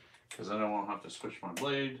 because then I won't have to switch my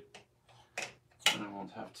blade, and I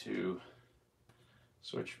won't have to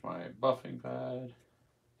switch my buffing pad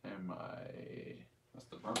and that's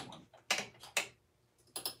the burnt one.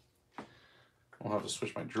 I won't have to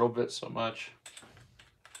switch my drill bit so much.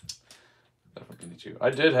 Definitely need to. I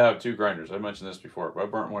did have 2 grinders. I mentioned this before, but I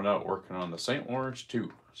burnt one out working on the St. Lawrence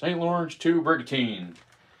 2. St. Lawrence 2 Brigantine.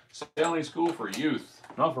 Sailing School for Youth.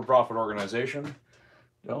 Not-for-profit organization.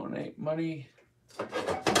 Donate money.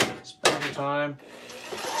 Spend your time.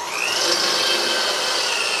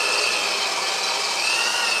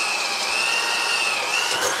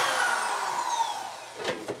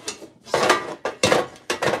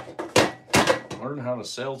 Learn how to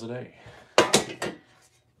sail today. There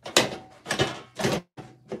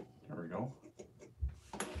we go.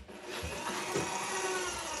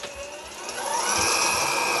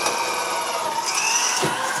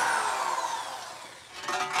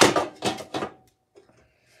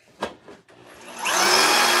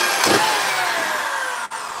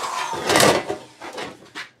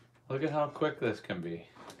 Look at how quick this can be.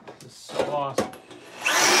 This is so awesome.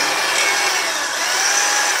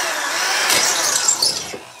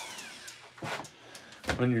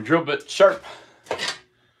 When your drill bit's sharp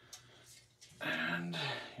and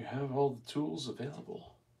have all the tools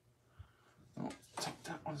available. Oh,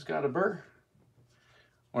 that one's got a burr.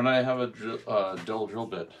 When I have a dull drill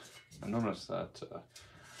bit, I notice that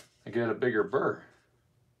I get a bigger burr.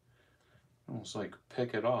 Almost like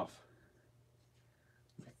pick it off.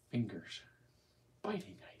 My fingers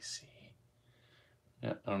biting, I see.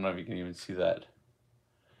 Yeah, I don't know if you can even see that.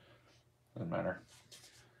 Doesn't matter.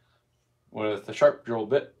 With the sharp drill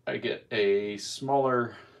bit, I get a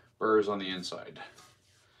smaller burrs on the inside.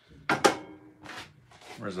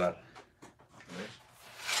 Where's that?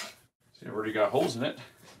 See, I've already got holes in it.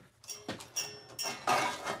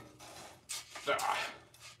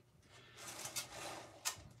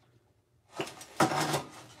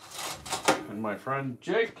 And my friend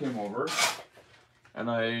Jake came over and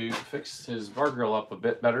I fixed his bar grill up a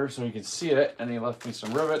bit better so he can see it, and he left me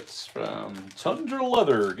some rivets from Tundra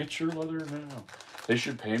Leather. Get your leather now. They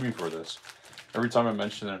should pay me for this. Every time I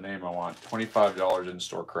mention their name, I want $25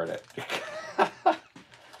 in-store credit.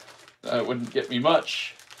 That wouldn't get me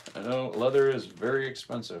much. I know leather is very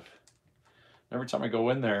expensive. Every time I go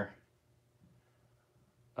in there,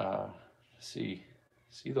 see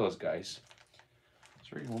those guys.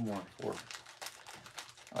 Sorry, one more, 4.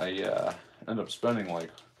 I end up spending like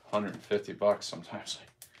 $150 sometimes.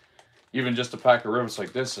 Even just a pack of rivets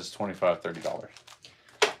like this is $25, $30.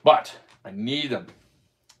 But I need them.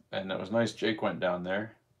 And it was nice Jake went down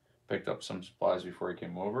there, picked up some supplies before he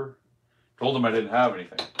came over. Told him I didn't have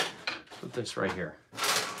anything. Put this right here.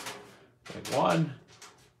 Big one.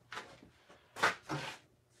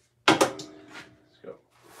 Let's go.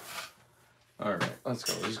 All right, let's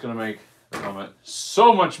go. We're just gonna make the helmet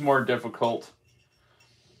so much more difficult.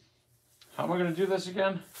 How am I gonna do this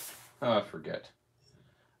again? I forget.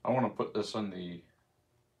 I want to put this on the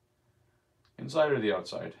inside or the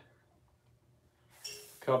outside.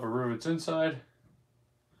 Couple rivets inside,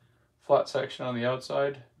 flat section on the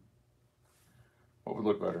outside. What would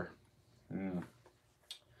look better? You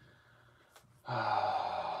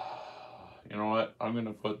know what? I'm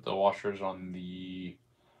gonna put the washers on the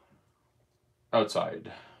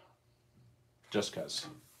outside. Just cause.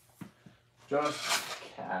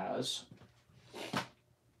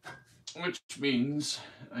 Which means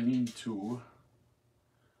I need to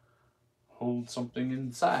hold something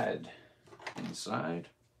inside.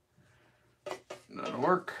 That'll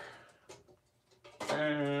work.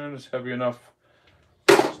 And it's heavy enough.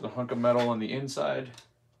 Just a hunk of metal on the inside.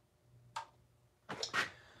 Let's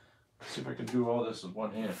see if I can do all this with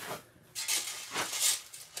one hand.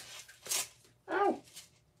 Ow!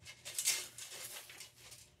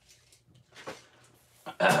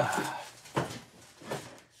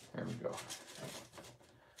 There we go.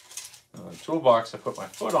 The toolbox I put my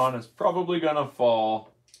foot on is probably gonna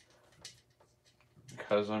fall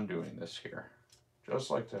because I'm doing this here.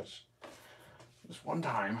 Just like this. Just one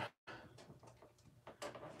time.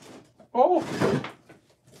 Oh!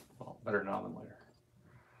 Well, better now than later.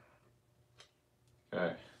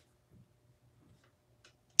 Okay.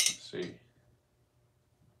 Let's see.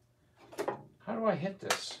 How do I hit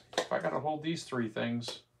this? If I gotta hold these 3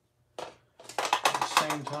 things at the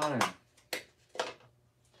same time.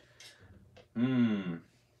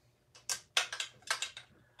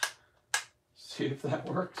 See if that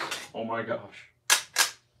works. Oh my gosh.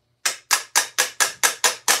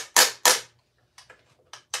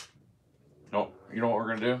 Nope. You know what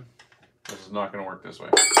we're gonna do? This is not gonna work this way.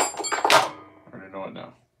 I already know it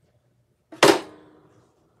now.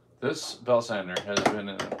 This belt sander has been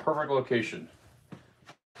in a perfect location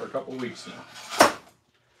for a couple weeks now.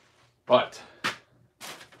 But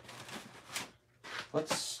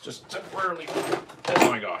let's just temporarily. Oh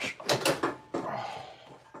my gosh.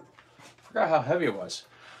 Forgot how heavy it was.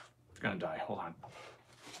 I'm gonna die. Hold on.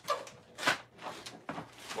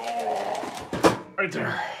 Oh, right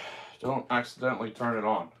there. Don't accidentally turn it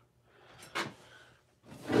on.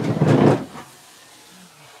 Put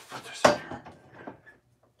this in here.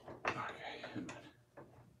 Okay.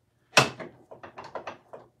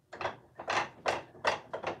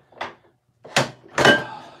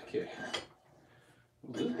 Okay.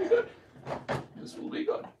 Will this be good? This will be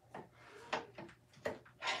good.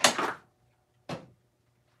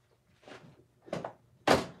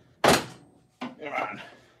 Come on.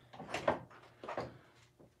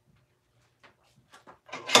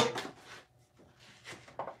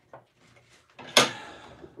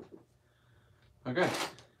 Okay.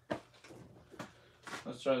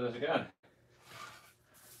 Let's try this again.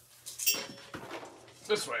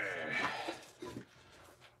 This way.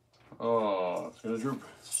 Oh, it's gonna droop.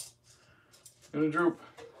 It's gonna droop.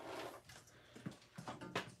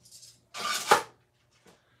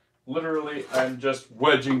 Literally, I'm just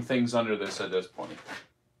wedging things under this at this point.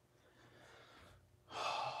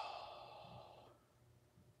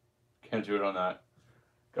 into it on that.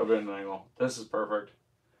 Go at an angle. This is perfect.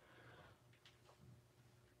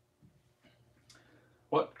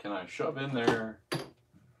 What can I shove in there?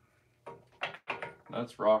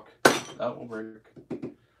 That's rock. That will break.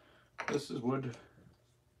 This is wood.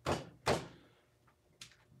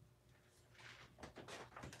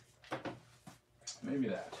 Maybe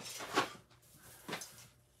that.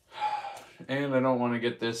 And I don't want to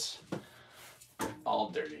get this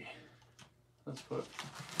all dirty. Let's put,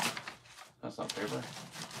 that's not paper.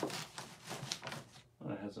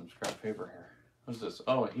 Oh, I had some scrap paper here. What's this?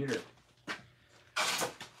 Oh, a heater.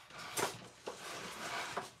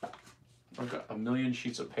 I've got a million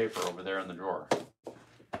sheets of paper over there in the drawer.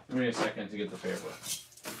 Give me a second to get the paper.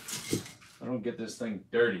 I don't get this thing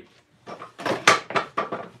dirty.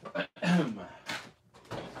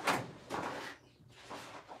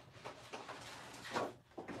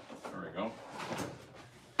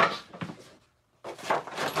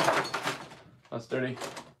 Dirty.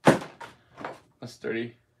 That's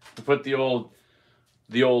dirty. I put the old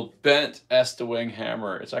bent Estawing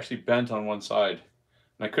hammer. It's actually bent on one side,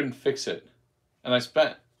 and I couldn't fix it. And I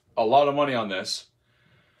spent a lot of money on this,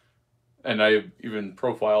 and I even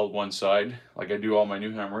profiled one side, like I do all my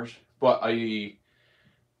new hammers. But I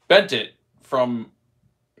bent it from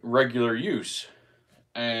regular use,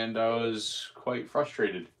 and I was quite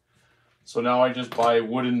frustrated. So now I just buy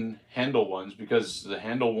wooden handle ones because the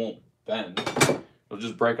handle won't bend. It'll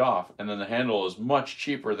just break off, and then the handle is much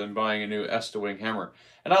cheaper than buying a new Estawing hammer.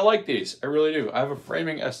 And I like these, I really do. I have a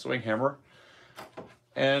framing Estawing hammer,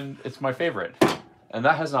 and it's my favorite. And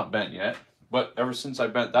that has not bent yet, but ever since I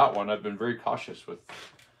bent that one, I've been very cautious with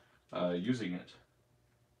using it.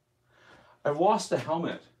 I've lost a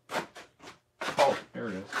helmet. Oh, here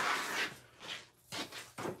it is.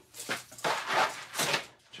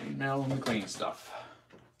 Chainmail and McLean stuff.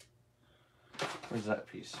 Where's that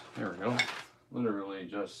piece? There we go. Literally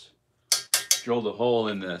just drilled a hole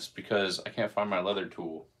in this because I can't find my leather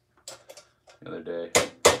tool the other day.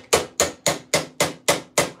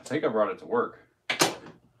 I think I brought it to work. I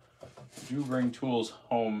do bring tools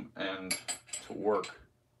home and to work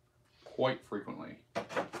quite frequently.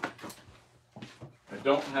 I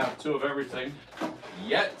don't have two of everything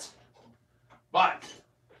yet, but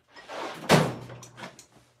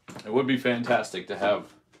it would be fantastic to have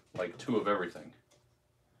like two of everything.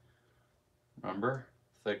 Remember,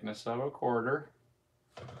 thickness of a quarter.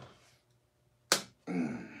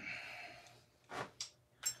 My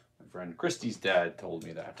friend Christy's dad told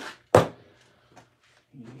me that.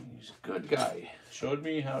 He's a good guy. Showed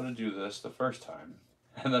me how to do this the first time,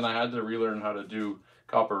 and then I had to relearn how to do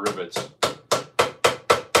copper rivets.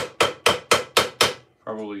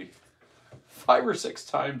 Probably 5 or 6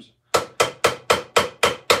 times.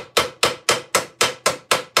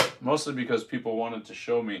 Mostly because people wanted to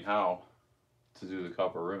show me how to do the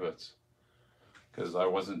copper rivets, because I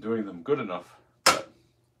wasn't doing them good enough.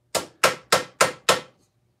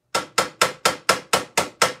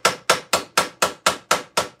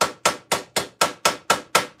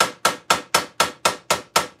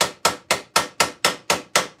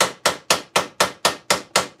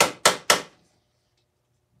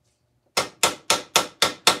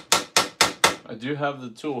 I do have the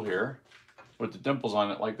tool here with the dimples on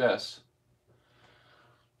it like this,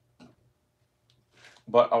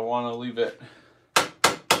 but I want to leave it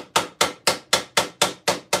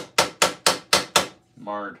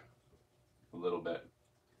marred a little bit.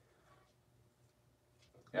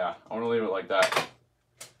 Yeah, I want to leave it like that.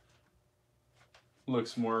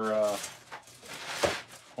 Looks more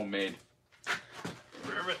homemade.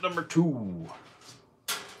 Rivet number 2.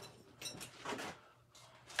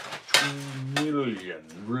 2 million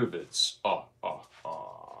rivets.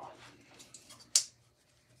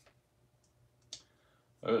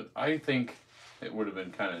 I think it would have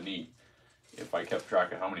been kind of neat if I kept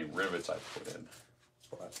track of how many rivets I put in.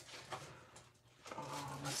 But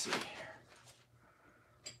let's see here.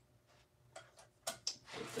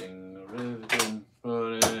 Putting a rivet in,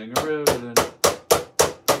 putting a rivet in.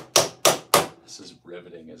 This is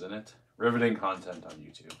riveting, isn't it? Riveting content on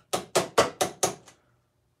YouTube.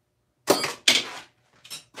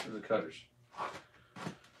 Where are the cutters?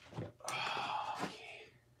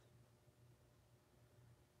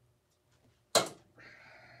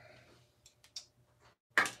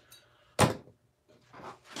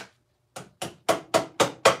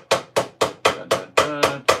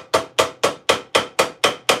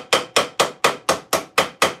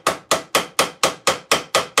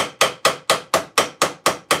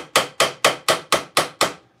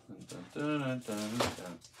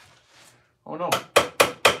 Oh no.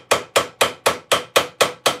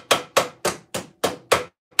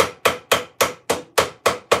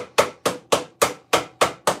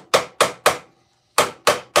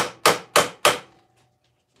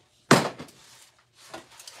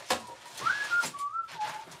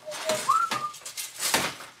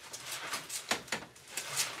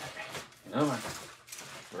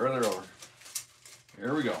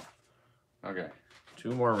 Here we go. Okay.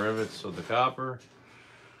 2 more rivets of the copper.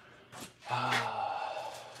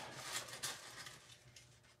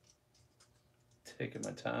 Taking my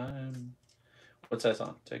time. What's that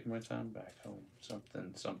song? Taking my time back home.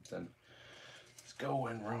 Something, something. It's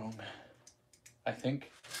going wrong. I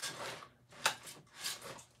think.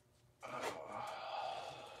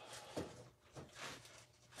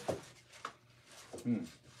 There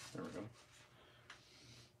we go.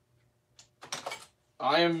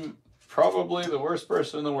 I am probably the worst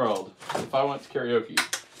person in the world if I went to karaoke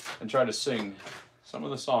and tried to sing some of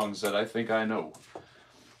the songs that I think I know.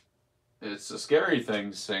 It's a scary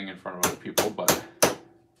thing to sing in front of other people, but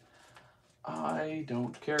I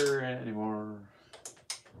don't care anymore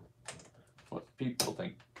what people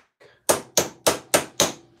think.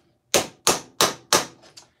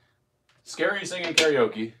 Scary singing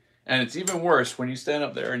karaoke, and it's even worse when you stand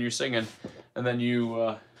up there and you're singing and then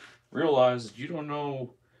you realize that you don't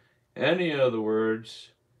know any of the words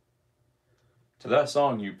to that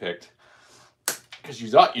song you picked because you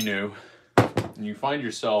thought you knew, and you find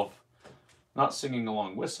yourself not singing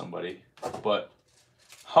along with somebody, but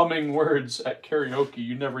humming words at karaoke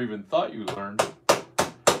you never even thought you learned.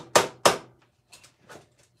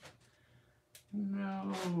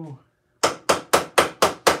 No.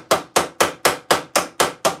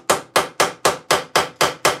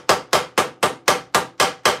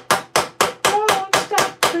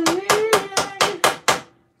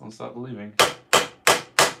 Don't stop believing.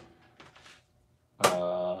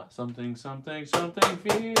 Something, something, something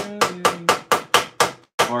feeling.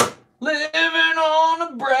 Or living on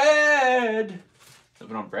a bread.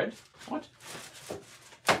 Living on bread? What?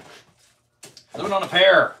 Living on a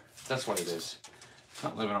pear. That's what it is. It's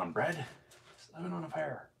not living on bread. It's living on a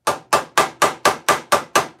pear.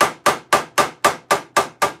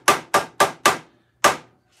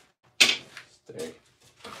 Stay.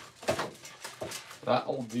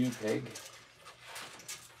 That'll do, pig.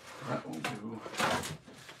 That will do.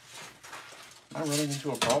 Am I running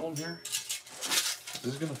into a problem here? Is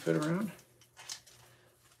this gonna fit around?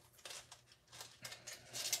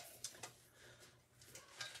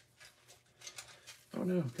 Oh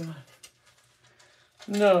no, God.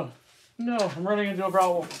 No, I'm running into a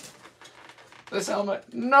problem. This helmet,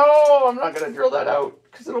 no, I'm not gonna drill that out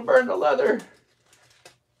because it'll burn the leather.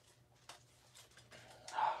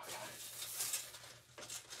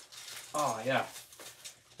 Oh yeah,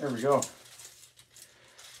 there we go.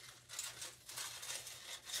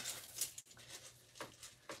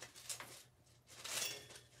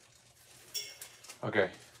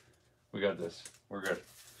 Okay, we got this. We're good.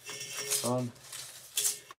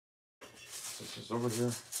 This is over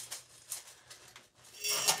here.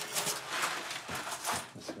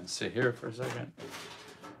 Just gonna sit here for a second.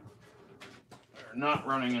 We're not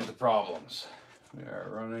running into problems. We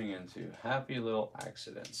are running into happy little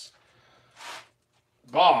accidents.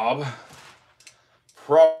 Bob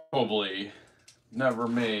probably never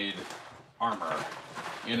made armor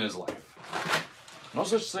in his life. No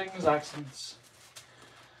such thing as accidents.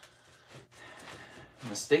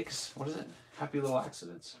 Mistakes? What is it? Happy little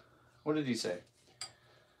accidents? What did he say?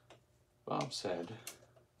 Bob said,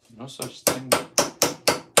 no such thing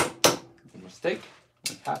as a mistake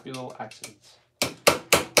and happy little accidents.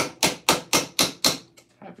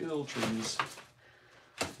 Happy little trees.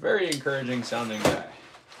 Very encouraging sounding guy.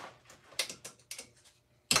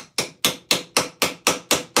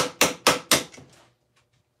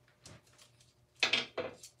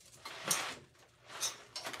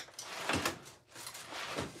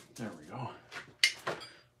 There we go.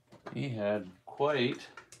 He had quite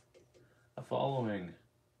a following.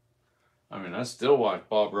 I mean, I still watch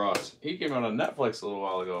Bob Ross. He came out on Netflix a little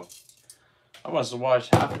while ago. I must have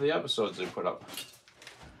watched half of the episodes they put up.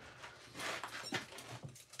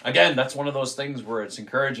 Again, that's one of those things where it's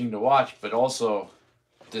encouraging to watch, but also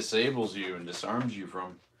disables you and disarms you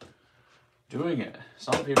from doing it.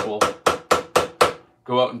 Some people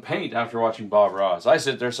go out and paint after watching Bob Ross. I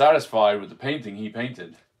sit there satisfied with the painting he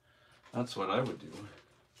painted. That's what I would do.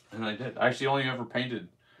 And I did. I actually only ever painted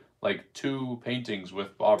like 2 paintings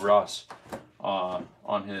with Bob Ross on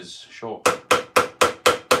his show.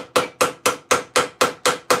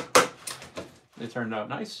 They turned out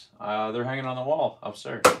nice. They're hanging on the wall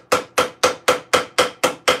upstairs.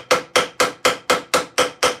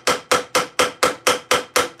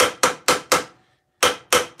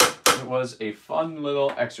 It was a fun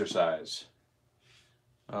little exercise.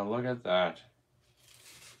 Look at that.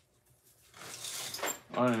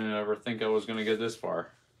 I didn't ever think I was going to get this far.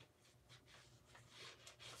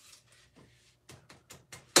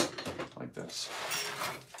 Like this.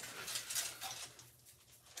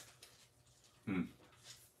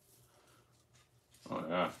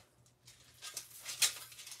 yeah.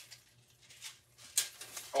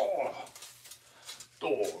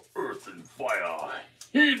 Oh, earth and fire,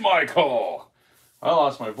 heed my call. I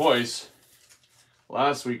lost my voice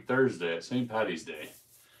last week Thursday at St. Paddy's Day,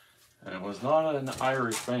 and it was not an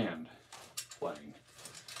Irish band playing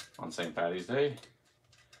on St. Paddy's Day.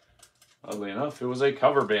 Oddly enough, it was a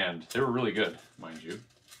cover band. They were really good, mind you,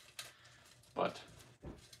 but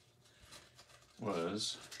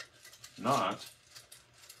was not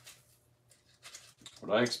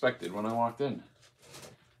what I expected when I walked in.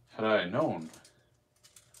 Had I known,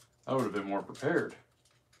 I would have been more prepared.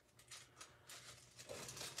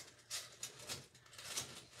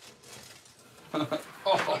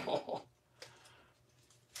 Oh,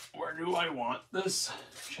 where do I want this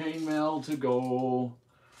chainmail to go?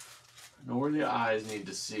 I know where the eyes need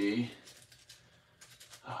to see.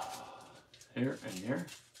 Here and here.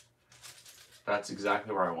 That's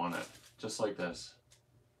exactly where I want it. Just like this.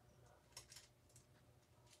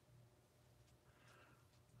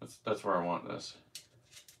 That's where I want this.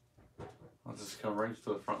 I want this to come right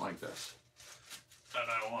to the front like this. And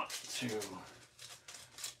I want to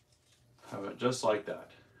have it just like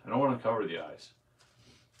that. I don't want to cover the eyes.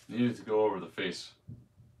 I need it to go over the face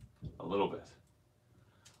a little bit.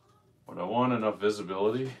 But I want enough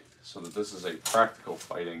visibility so that this is a practical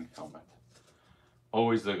fighting helmet.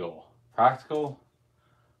 Always the goal. Practical,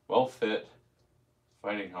 well fit,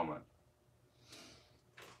 fighting helmet.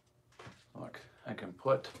 Look, I can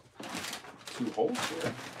put 2 holes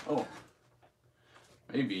here. Oh,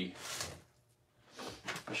 maybe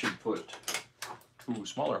I should put 2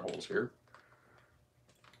 smaller holes here.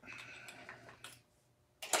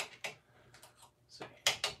 Let's see.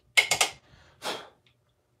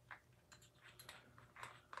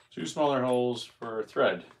 2 smaller holes for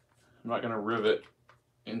thread. I'm not going to rivet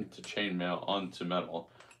into chainmail onto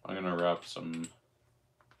metal. I'm going to wrap some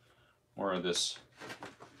more of this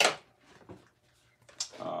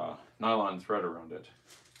nylon thread around it.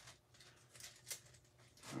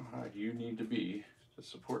 How high do you need to be to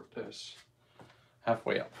support this?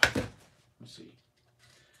 Halfway up. Let's see.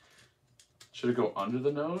 Should it go under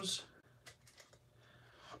the nose?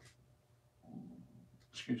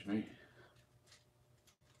 Excuse me.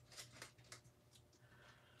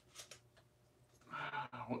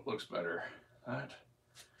 What looks better? That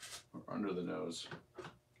or under the nose?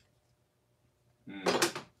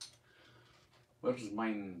 Where's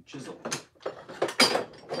mine chisel?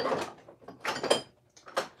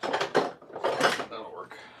 That'll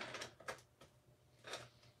work.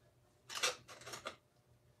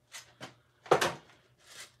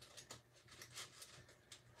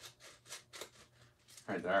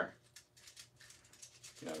 Right there.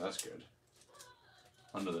 Yeah, that's good.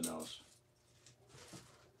 Under the nose.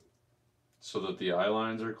 So that the eye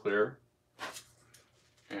lines are clear.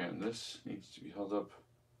 And this needs to be held up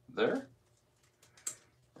there.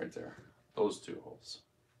 Right there. Those 2 holes.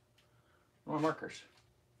 More markers.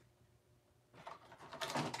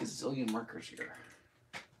 Gazillion markers here.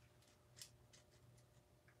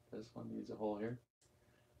 This one needs a hole here.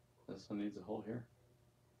 This one needs a hole here.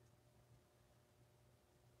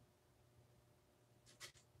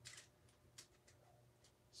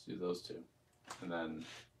 Let's do those 2. And then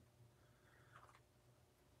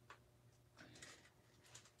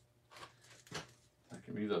that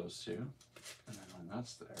can be those 2. And then when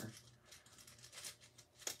that's there,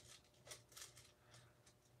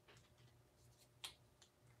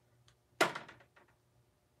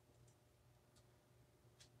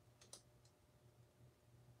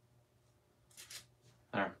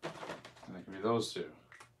 there. And it can be those 2.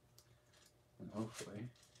 And hopefully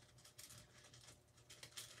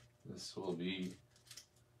this will be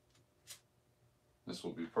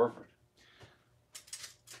perfect.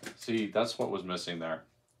 See, that's what was missing there.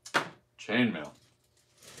 Chainmail.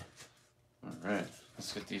 All right,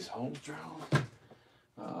 let's get these holes drilled.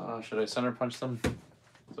 Should I center punch them?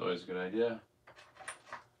 It's always a good idea.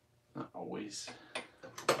 Not always.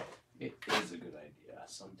 It is a good idea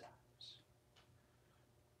sometimes.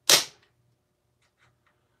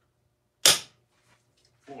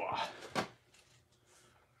 Whoa.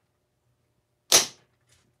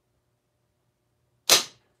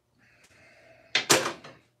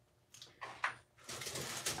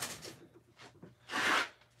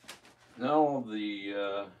 Now all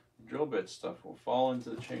the drill bit stuff will fall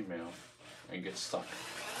into the chainmail and get stuck.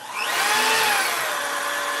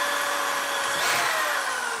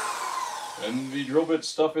 And the drill bit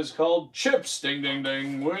stuff is called chips. Ding, ding,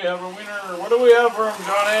 ding. We have a winner. What do we have for him,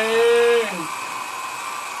 Johnny?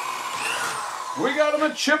 We got him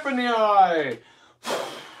a chip in the eye.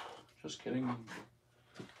 Just kidding.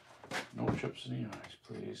 No chips in the eyes,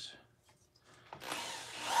 please.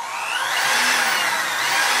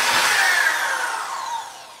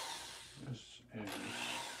 This is...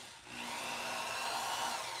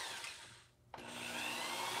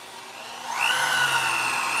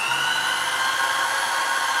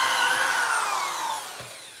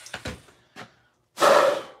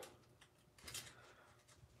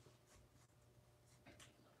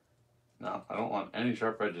 No, I don't want any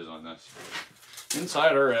sharp edges on this.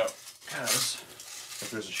 Inside or out, because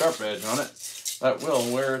if there's a sharp edge on it, that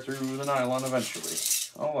will wear through the nylon eventually.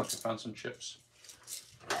 Oh look, I found some chips.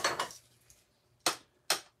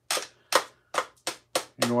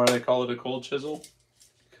 You know why they call it a cold chisel?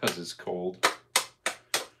 Because it's cold.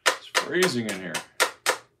 It's freezing in here.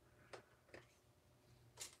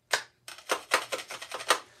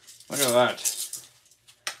 Look at that.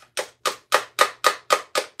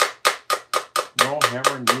 No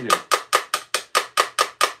hammer needed.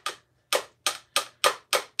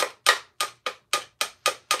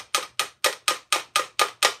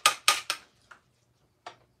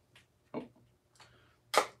 Oh.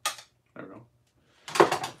 There we go.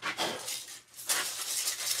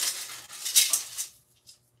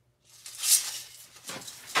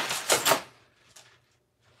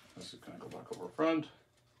 This is going to go back over front.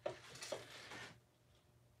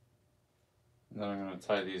 And then I'm going to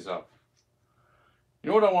tie these up. You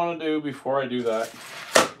know what I want to do before I do that?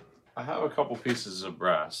 I have a couple pieces of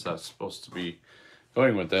brass that's supposed to be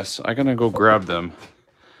going with this. I'm going to go grab them.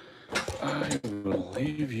 I will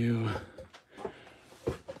leave you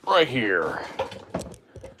right here.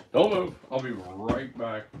 Don't move. I'll be right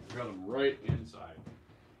back. I've got them right inside.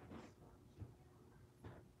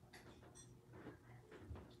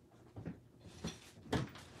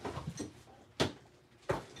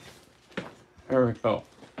 There we go.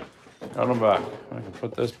 Got them back. I can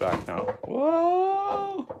put this back now.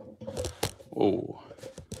 Whoa! Whoa.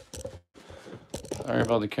 Sorry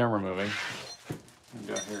about the camera moving. You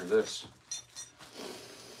gotta hear this.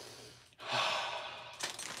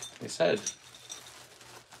 They said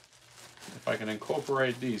if I can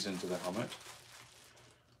incorporate these into the helmet,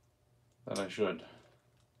 that I should.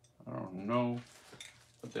 I don't know,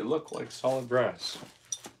 but they look like solid brass.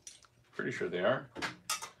 Pretty sure they are.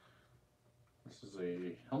 This is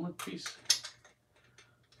a helmet piece.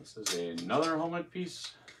 This is another helmet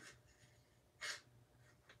piece.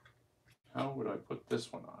 How would I put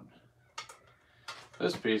this one on?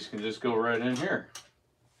 This piece can just go right in here.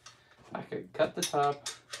 I could cut the top.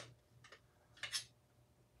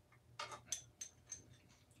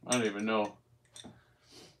 I don't even know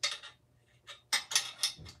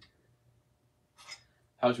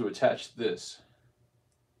how to attach this.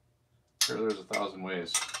 Sure, there's 1,000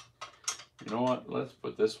 ways. You know what? Let's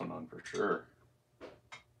put this one on for sure.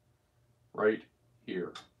 Right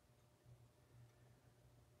here.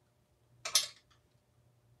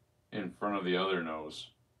 In front of the other nose.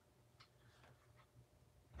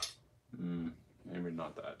 Maybe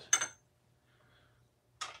not that.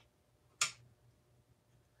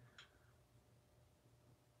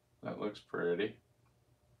 That looks pretty.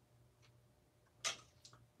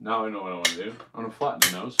 Now I know what I want to do. I'm going to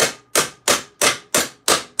flatten the nose.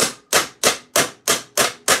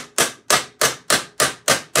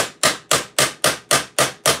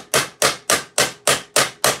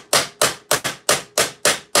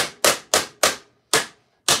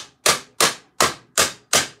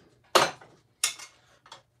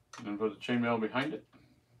 And put the chainmail behind it.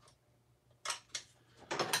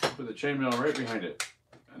 Put the chainmail right behind it.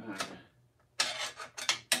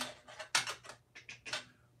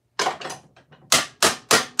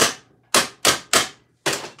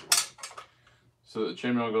 So the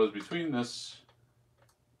chainmail goes between this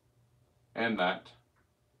and that.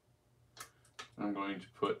 I'm going to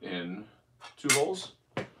put in 2 holes.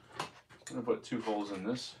 I'm going to put 2 holes in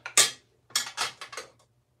this.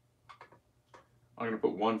 I'm going to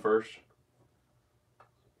put one first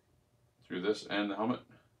through this and the helmet.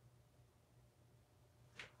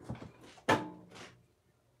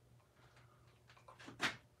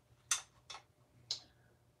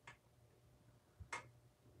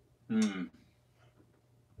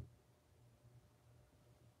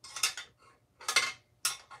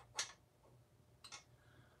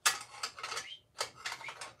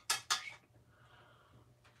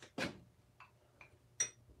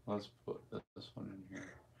 Let's put this one in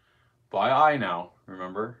here. By eye now,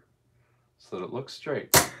 remember? So that it looks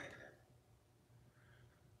straight.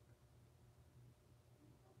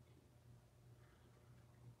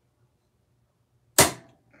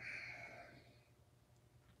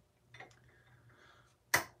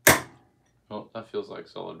 Oh, that feels like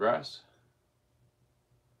solid brass.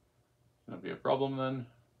 be a problem then.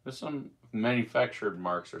 There's some manufactured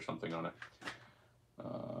marks or something on it.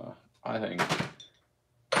 I think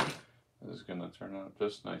this is gonna turn out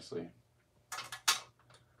just nicely.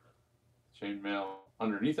 Chainmail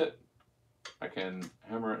underneath it. I can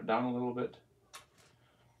hammer it down a little bit.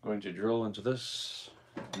 I'm going to drill into this.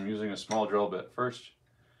 I'm using a small drill bit first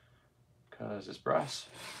because it's brass.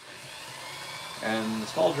 And the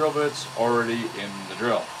small drill bit's already in the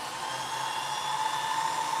drill.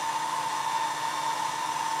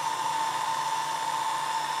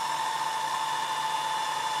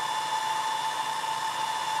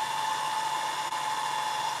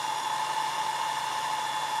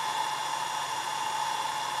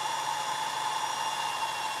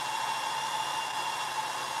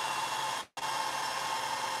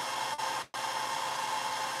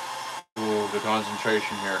 Ooh, the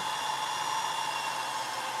concentration here.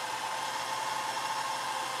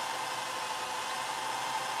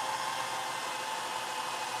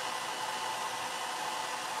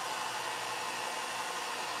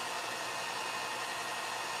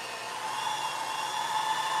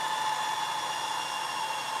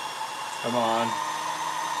 Come on.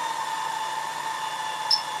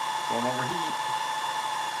 Don't overheat.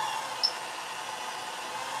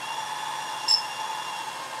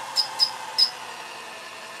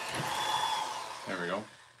 There we go.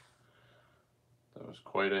 That was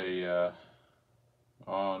quite a,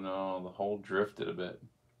 oh no, the hole drifted a bit.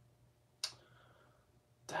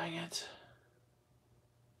 Dang it.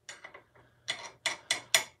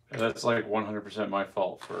 That's like 100% my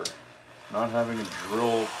fault for not having a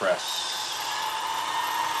drill press.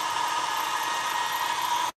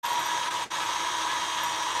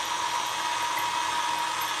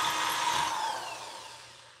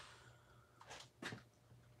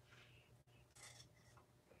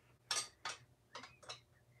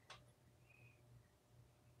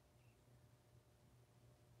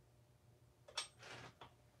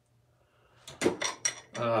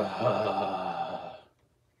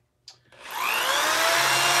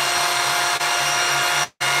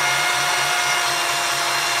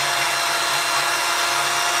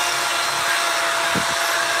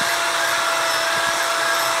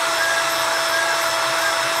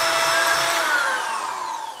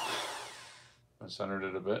 I centered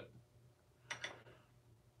it a bit.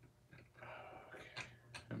 Okay,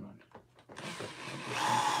 come on.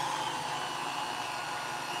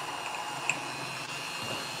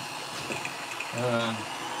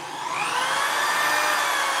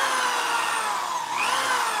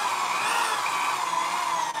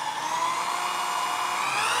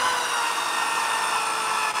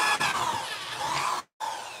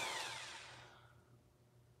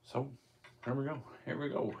 So, here we go. Here we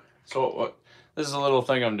go. So what? This is a little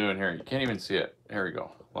thing I'm doing here. You can't even see it. Here we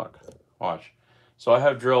go. Look. Watch. So I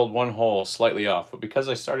have drilled one hole slightly off, but because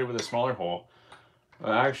I started with a smaller hole,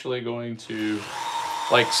 I'm actually going to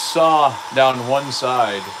like saw down one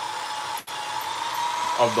side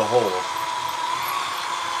of the hole.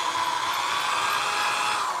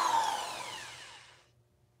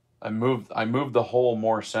 I moved the hole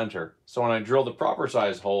more center. So when I drill the proper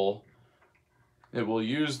size hole, it will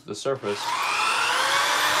use the surface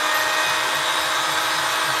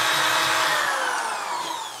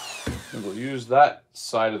use that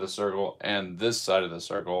side of the circle and this side of the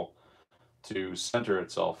circle to center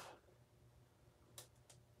itself.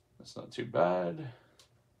 That's not too bad.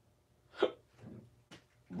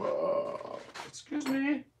 Whoa. Excuse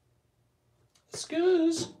me.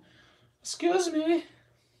 Excuse me.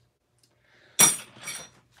 I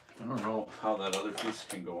don't know how that other piece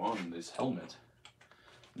can go on this helmet.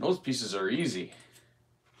 Those pieces are easy.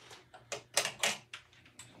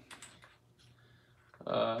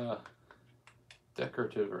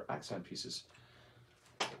 Decorative or accent pieces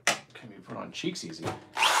can be put on cheeks easy.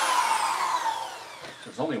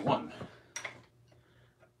 There's only one.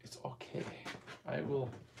 It's okay. I will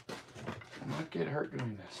not get hurt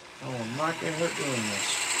doing this. I will not get hurt doing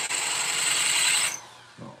this.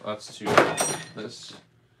 No, that's too bad. This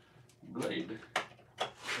blade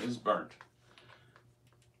is burnt.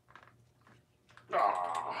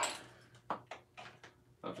 Ah,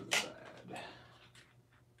 not for the side.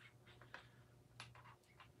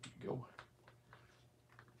 Go.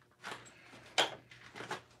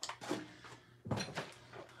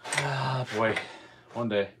 Ah, boy. One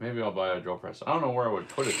day, maybe I'll buy a drill press. I don't know where I would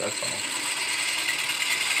put it, that's all.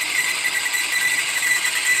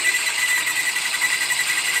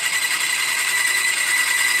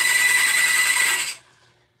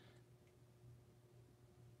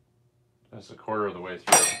 That's a quarter of the way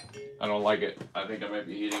through. I don't like it. I think I might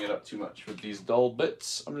be heating it up too much with these dull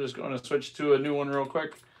bits. I'm just going to switch to a new one real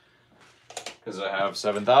quick. because I have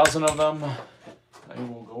 7,000 of them. I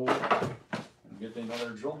will go and get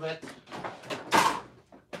another drill bit.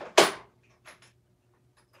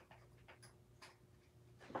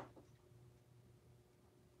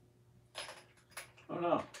 Oh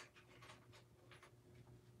no.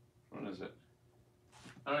 What is it?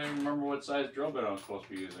 I don't even remember what size drill bit I'm supposed to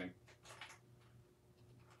be using.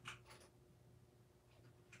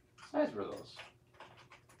 What size were those?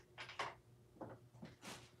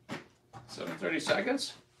 730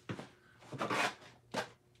 seconds?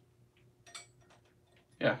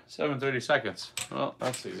 Yeah, 730 seconds. Well,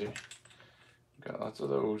 that's easy. Got lots of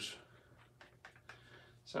those.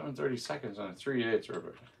 730 seconds on a 3/8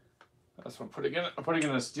 rivet. That's what I'm putting in. I'm putting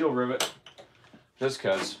in a steel rivet. Just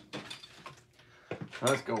cause.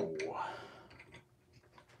 Let's go.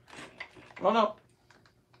 Oh no.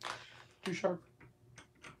 Too sharp.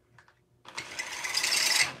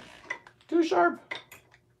 Too sharp.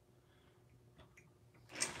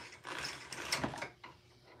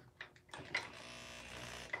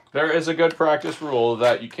 There is a good practice rule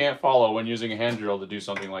that you can't follow when using a hand drill to do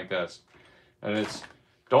something like this. And it's,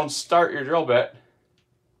 don't start your drill bit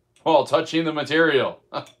while touching the material.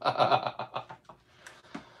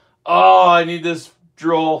 Oh, I need this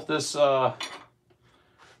drill, this to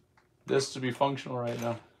be functional right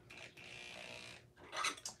now.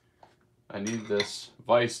 I need this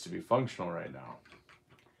vise to be functional right now.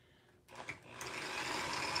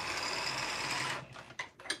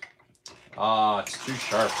 Ah, it's too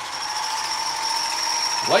sharp.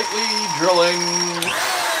 Lightly drilling.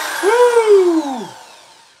 Woo!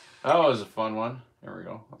 That was a fun one. There we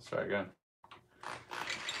go. Let's try again.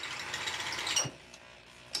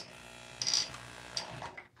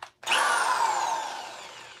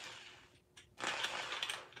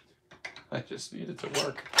 I just need it to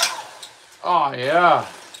work. Oh, yeah.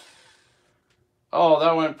 Oh,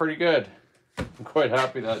 that went pretty good. I'm quite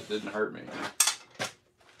happy that didn't hurt me.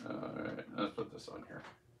 Alright, let's put this on here.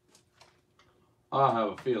 I have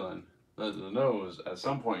a feeling that the nose, at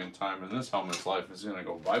some point in time in this helmet's life, is going to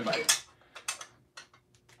go bye-bye.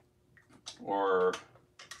 Or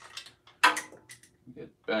get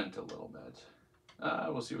bent a little bit.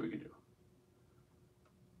 We'll see what we can do.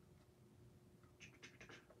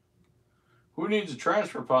 Who needs a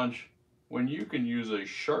transfer punch when you can use a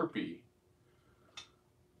Sharpie?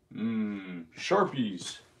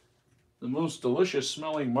 Sharpies. The most delicious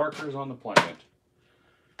smelling markers on the planet.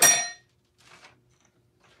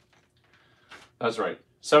 That's right,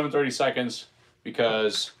 730 seconds,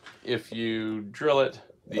 because if you drill it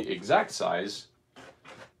the exact size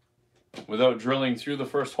without drilling through the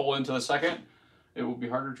first hole into the second, it will be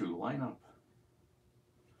harder to line up.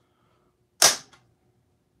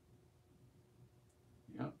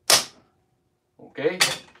 Yep. Okay,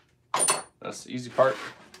 that's the easy part.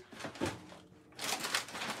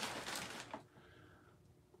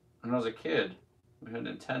 When I was a kid, we had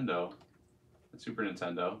Nintendo, Super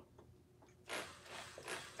Nintendo.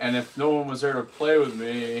 And if no one was there to play with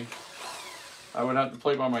me, I would have to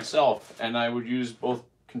play by myself. And I would use both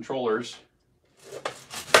controllers.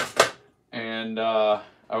 And I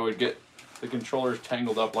would get the controllers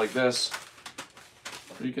tangled up like this.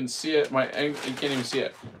 You can see it. You can't even see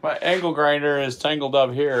it. My angle grinder is tangled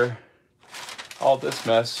up here. All this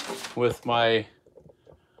mess with my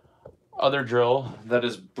other drill that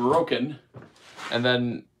is broken. And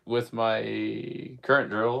then with my current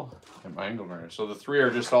drill and my angle grinder. So the three are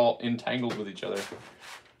just all entangled with each other.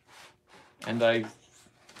 And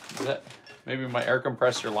maybe my air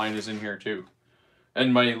compressor line is in here too.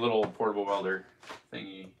 And my little portable welder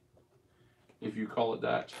thingy, if you call it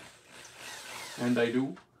that. And I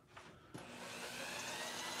do.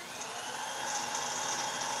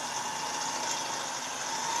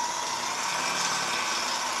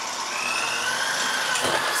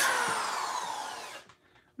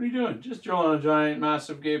 What are you doing? Just drilling a giant,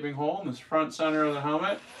 massive, gaping hole in the front center of the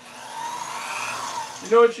helmet. You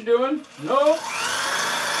know what you're doing? Nope.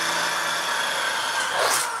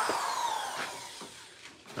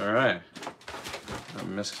 All right. I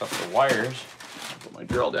mixed up the wires. I'll put my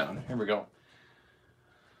drill down. Here we go.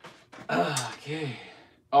 Okay.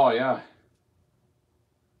 Oh, yeah.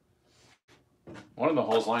 One of the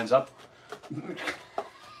holes lines up.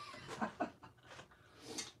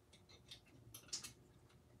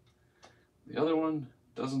 The other one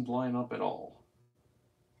doesn't line up at all.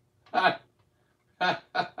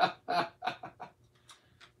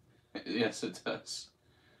 Yes, it does.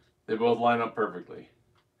 They both line up perfectly.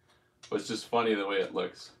 But it's just funny the way it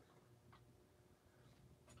looks.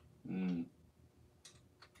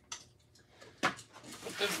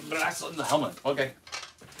 Put this brass on the helmet. Okay.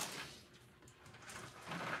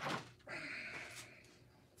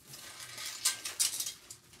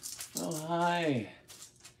 Oh, hi.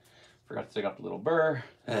 Forgot to take off the little burr.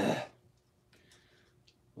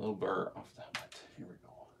 Little burr off the helmet. Here we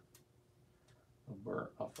go. Little burr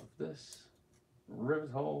off of this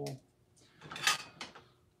rivet hole.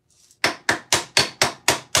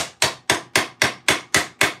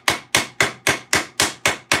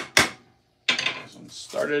 This one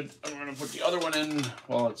started. I'm going to put the other one in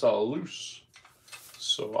while it's all loose,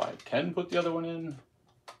 so I can put the other one in.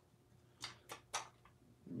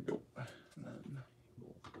 Here we go. And then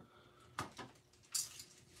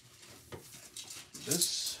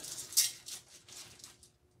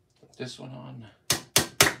put this one on.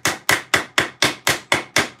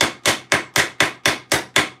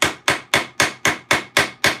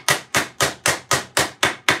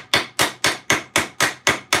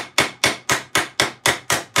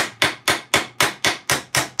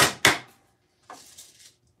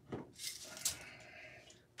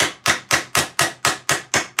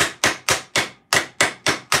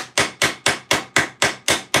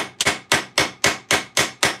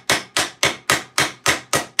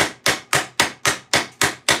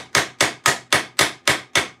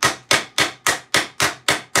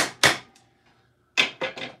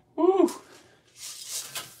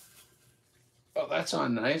 That's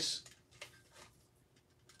on nice.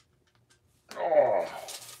 Oh,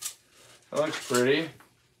 that looks pretty.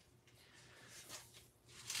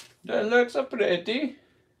 That looks pretty.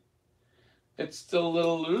 It's still a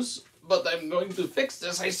little loose, but I'm going to fix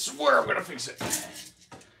this. I swear I'm going to fix it.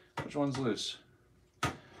 Which one's loose?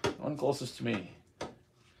 The one closest to me.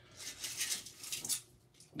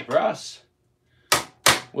 The brass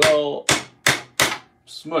will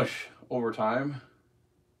smush over time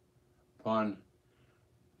upon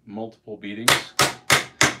multiple beatings.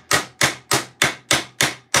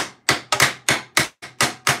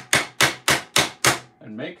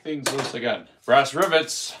 And make things loose again. Brass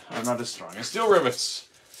rivets are not as strong as steel rivets.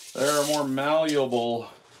 They're more malleable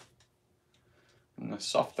than the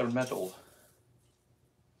softer metal.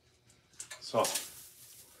 So, let's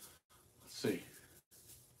see.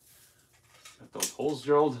 Got those holes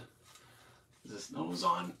drilled. Is this nose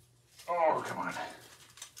on? Oh, come on.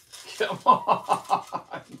 Come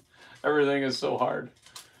on. Everything is so hard.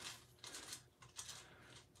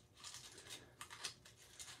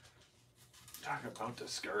 Talk about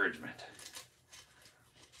discouragement.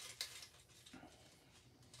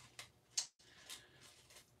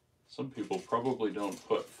 Some people probably don't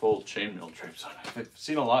put full chainmail drapes on it. I've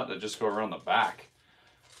seen a lot that just go around the back.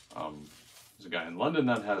 There's a guy in London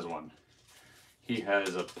that has one. He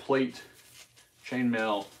has a plate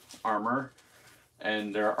chainmail armor.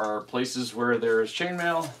 And there are places where there is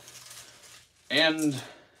chainmail, and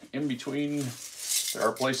in between, there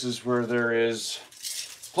are places where there is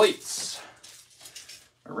plates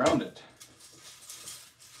around it.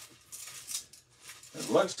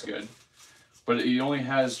 It looks good, but he only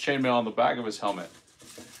has chainmail on the back of his helmet.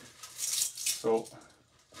 So,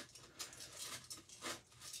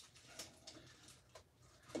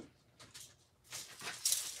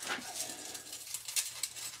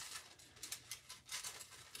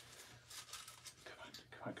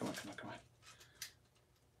 come on.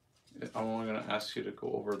 I'm only going to ask you to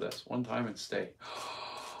go over this one time and stay.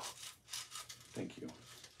 Thank you.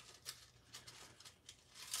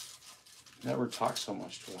 Never talked so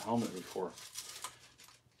much to a helmet before.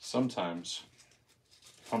 Sometimes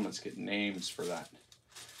helmets get names for that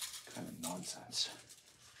kind of nonsense.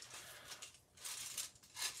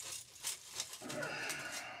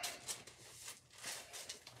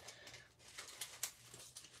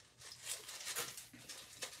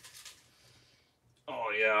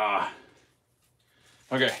 Oh yeah.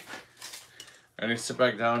 Okay. I need to sit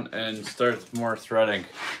back down and start more threading.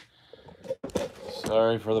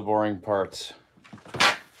 Sorry for the boring parts.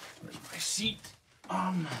 Where's my seat?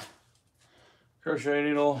 Crochet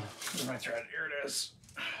needle. Where's my thread? Here it is.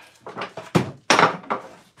 I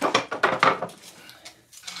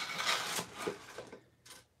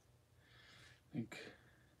think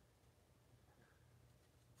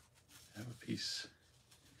I have a piece.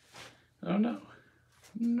 Oh no.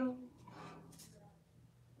 No.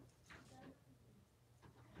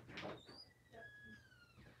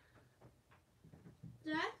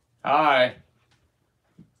 Dad? Hi.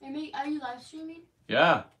 Are you live streaming?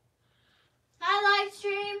 Yeah. Hi, live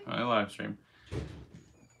stream. I live stream.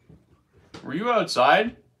 Were you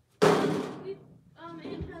outside? Aunt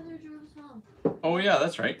Heather drove us home. Oh yeah,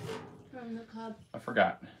 that's right. From the club. I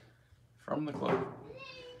forgot. From the club.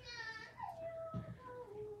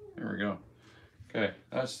 There we go. Okay,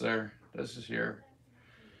 that's there. This is here.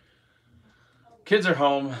 Kids are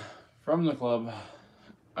home from the club.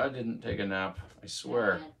 I didn't take a nap. I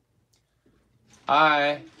swear.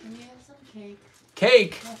 Hi. Can you have some cake?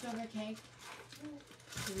 Cake. Leftover cake?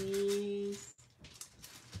 Please.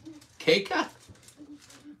 Cake?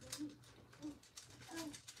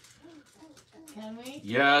 Can we?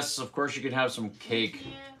 Yes, of course you can have some cake.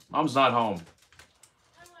 Yeah. Mom's not home.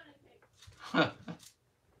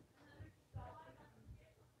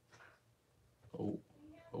 Oh,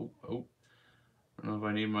 oh, oh. I don't know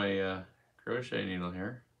if I need my crochet needle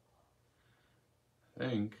here. I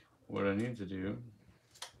think what I need to do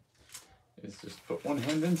is just put one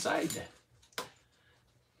hand inside.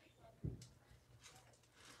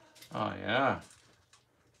 Oh, yeah.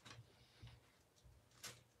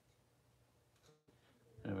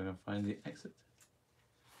 And we're going to find the exit.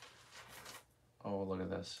 Oh, look at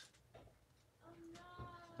this.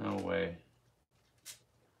 No way.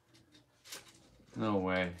 No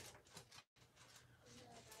way.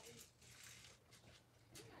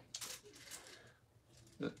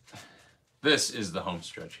 This is the home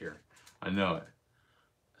stretch here. I know it.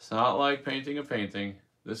 It's not like painting a painting.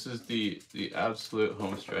 This is the absolute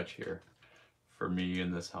home stretch here for me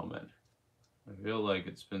in this helmet. I feel like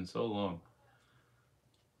it's been so long.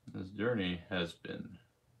 This journey has been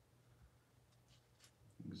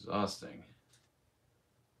exhausting,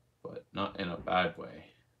 but not in a bad way.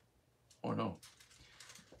 Oh no.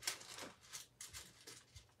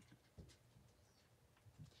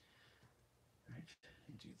 Right,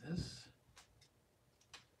 do this.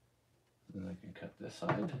 Then I can cut this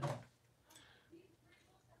side.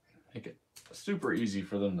 Make it super easy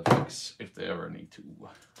for them to fix if they ever need to.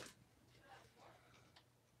 What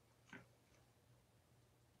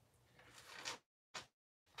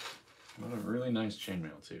a really nice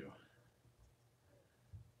chainmail too.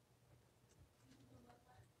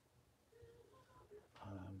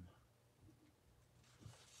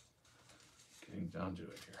 Getting down to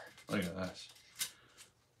it here. Look at this.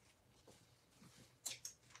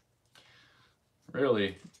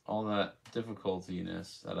 Really, all that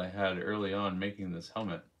difficultiness that I had early on making this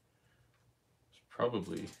helmet was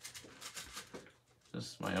probably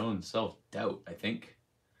just my own self-doubt, I think.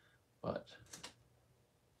 But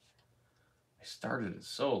I started it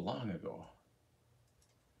so long ago.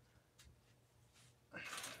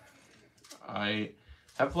 I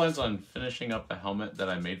have plans on finishing up a helmet that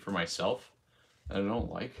I made for myself that I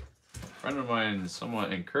don't like. A friend of mine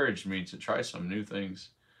somewhat encouraged me to try some new things.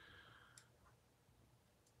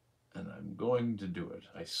 And I'm going to do it.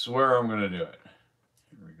 I swear I'm going to do it.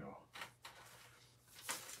 Here we go.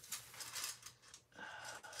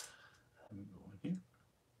 I'm going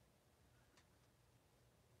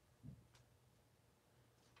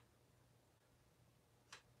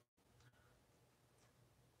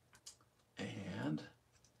here. And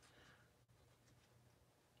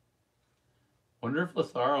wonder if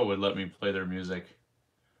Litharo would let me play their music.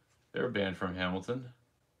 They're a band from Hamilton.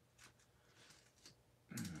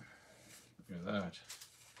 Look at that.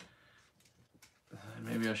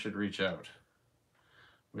 Maybe I should reach out.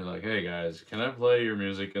 Be like, hey guys, can I play your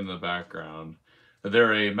music in the background?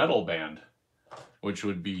 They're a metal band, which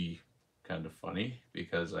would be kind of funny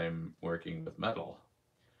because I'm working with metal.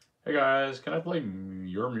 Hey guys, can I play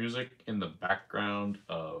your music in the background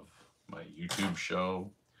of my YouTube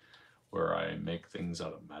show where I make things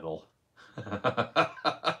out of metal?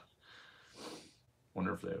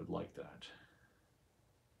 Wonder if they would like that.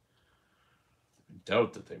 I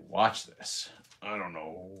doubt that they watch this. I don't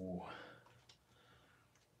know.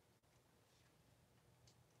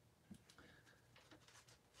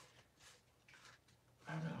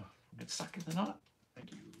 I don't know. Get stuck in the knot.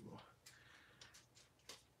 Thank you.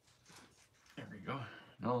 There we go.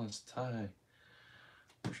 Now let's tie.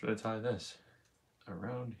 Where should I tie this?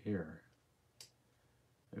 Around here.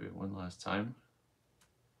 Maybe one last time.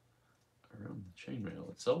 Around the chainmail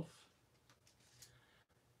itself.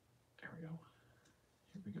 There we go.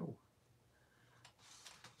 Here we go.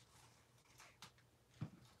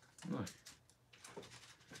 Look.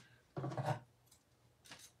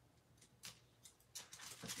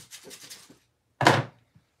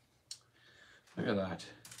 Look at that.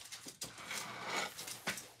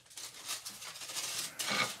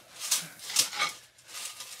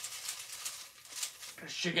 Gotta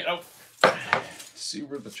shake it out. See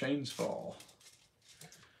where the chains fall.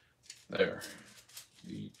 There.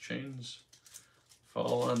 The chains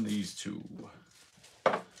fall on these two.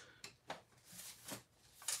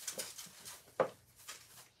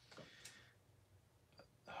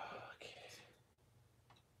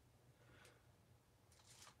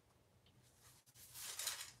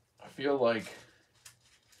 Feel like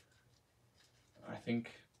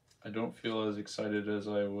I don't feel as excited as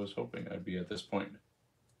I was hoping I'd be at this point,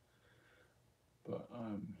 but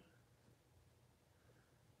I'm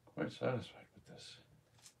quite satisfied with this.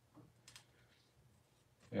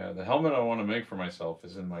 Yeah, the helmet I want to make for myself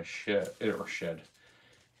is in my shed.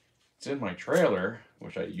 It's in my trailer,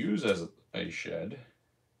 which I use as a shed.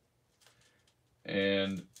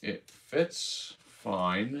 And it fits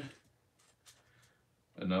fine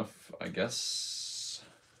enough, I guess.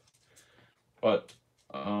 But,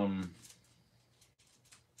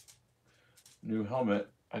 new helmet,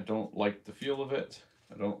 I don't like the feel of it.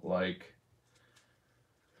 I don't like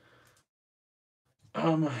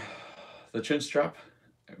the chin strap,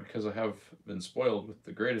 because I have been spoiled with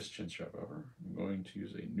the greatest chin strap ever. I'm going to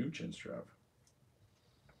use a new chin strap.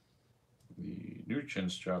 The new chin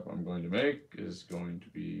strap I'm going to make is going to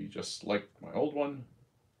be just like my old one,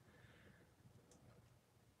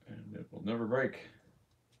 and it will never break,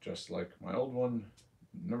 just like my old one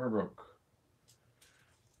never broke.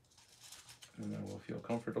 And I will feel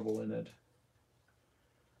comfortable in it,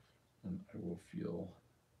 and I will feel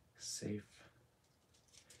safe,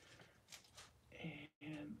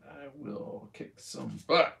 and I will kick some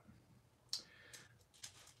butt.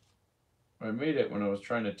 I made it when I was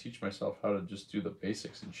trying to teach myself how to just do the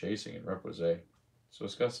basics in chasing in Reposé. So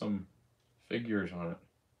it's got some figures on it.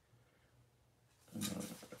 And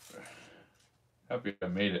happy I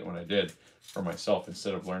made it when I did for myself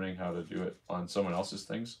instead of learning how to do it on someone else's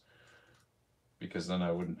things, because then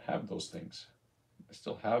I wouldn't have those things. I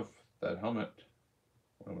still have that helmet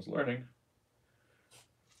when I was learning.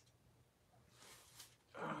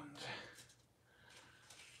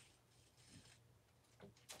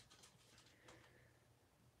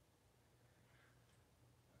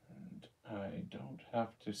 And I don't have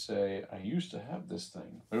to say I used to have this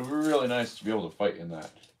thing. It would be really nice to be able to fight in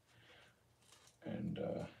that. And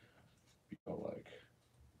be like,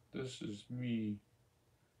 this is me.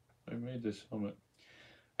 I made this helmet.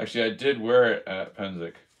 Actually, I did wear it at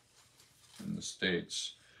Pennsic in the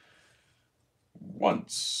States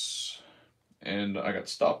once. And I got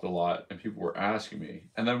stopped a lot, and people were asking me.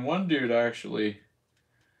 And then one dude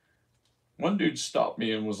stopped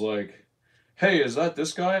me and was like, hey, is that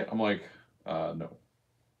this guy? I'm like, no.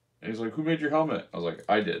 And he's like, who made your helmet? I was like,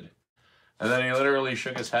 I did. And then he literally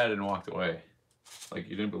shook his head and walked away. Like,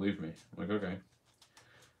 he didn't believe me. I'm like, okay.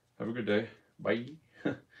 Have a good day. Bye.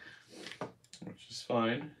 Which is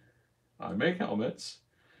fine. I make helmets.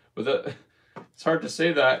 But it's hard to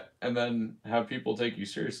say that and then have people take you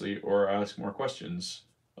seriously or ask more questions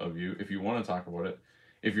of you if you want to talk about it.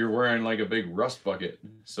 If you're wearing like a big rust bucket.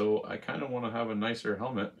 So I kind of want to have a nicer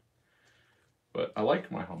helmet. But I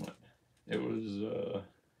like my helmet. It was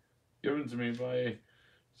given to me by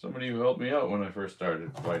somebody who helped me out when I first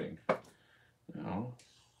started fighting. You know.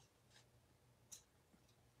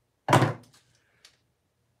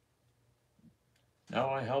 Now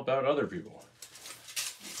I help out other people.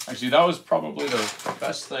 Actually, that was probably the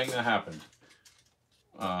best thing that happened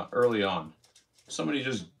early on. Somebody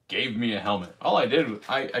just gave me a helmet. All I did was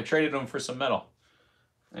I traded them for some metal.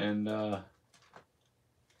 And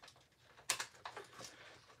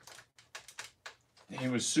he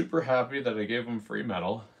was super happy that I gave him free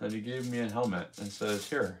metal. And he gave me a helmet and says,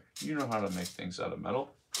 here, you know how to make things out of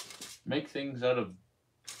metal. Make things out of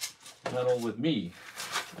metal with me.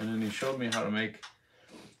 And then he showed me how to make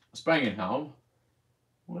a Spangin' helm.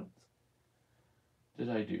 What did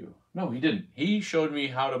I do? No, he didn't. He showed me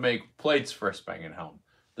how to make plates for a Spangin' helm.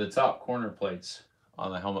 The top corner plates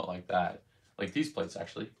on the helmet like that. Like these plates,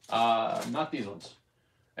 actually. Not these ones.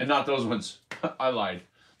 And not those ones. I lied.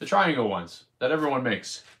 The triangle ones that everyone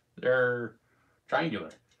makes. They're triangular.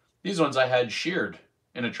 These ones I had sheared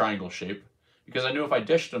in a triangle shape because I knew if I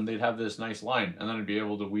dished them, they'd have this nice line and then I'd be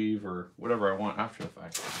able to weave or whatever I want after the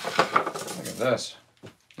fact. Look at this.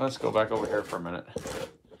 Let's go back over here for a minute.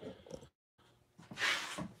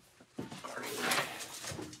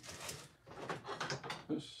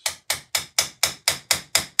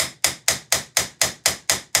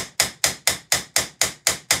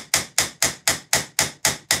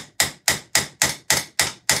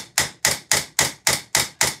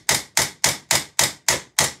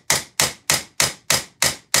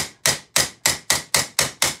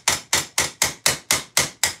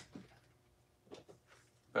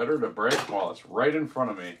 Better to break while it's right in front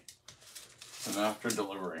of me than after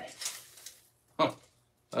delivery. Huh.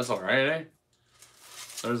 That's all right, eh?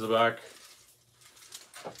 There's the back.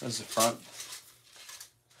 There's the front.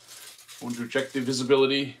 Want to check the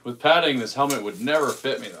visibility. With padding, this helmet would never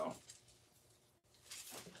fit me, though.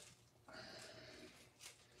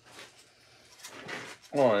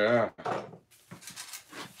 Oh, yeah.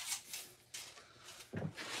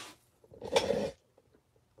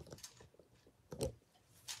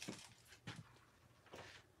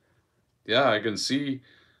 Yeah, I can see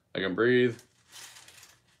I can breathe.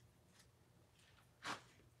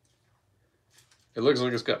 It looks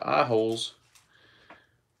like it's got eye holes.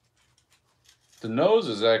 The nose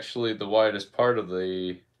is actually the widest part of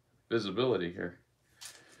the visibility here.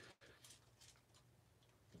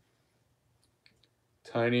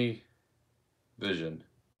 Tiny vision.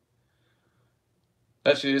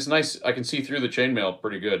 Actually, it's nice. I can see through the chainmail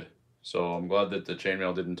pretty good. So I'm glad that the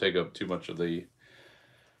chainmail didn't take up too much of the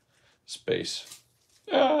space.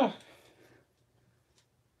 Ah.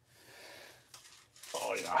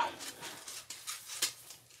 Oh yeah.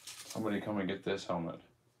 Somebody come and get this helmet.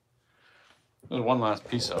 There's one last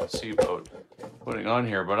piece I would see about putting on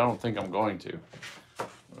here, but I don't think I'm going to. I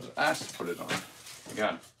was asked to put it on.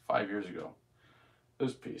 Again, 5 years ago.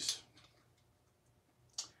 This piece.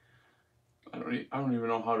 I don't even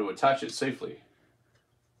know how to attach it safely.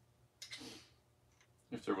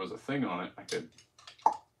 If there was a thing on it, I could.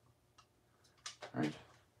 Right.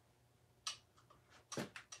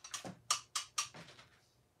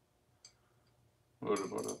 What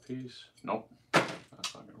about a piece? Nope.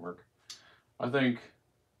 That's not gonna work. I think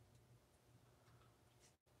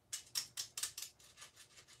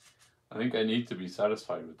I need to be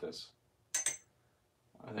satisfied with this.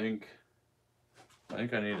 I think I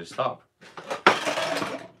need to stop.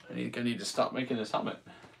 I need to stop making this helmet.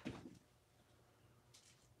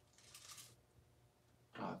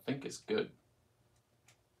 I think it's good.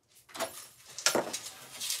 Wow.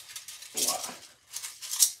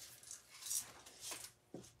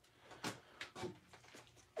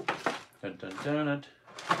 Dun dun dun dun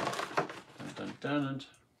dun dun dun.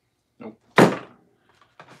 Nope.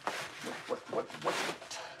 What?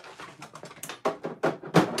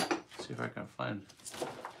 Let's see if I can find.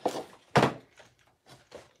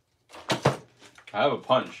 I have a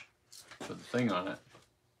punch with the thing on it.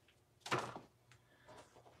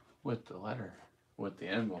 With the letter. With the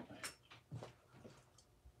envelope.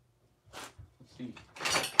 Let's see.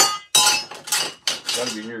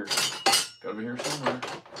 Gotta be here. Gotta be here somewhere.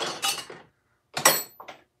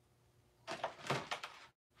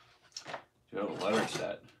 Do you have a letter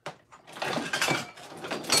set? I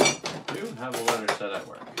do have a letter set at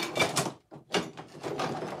work.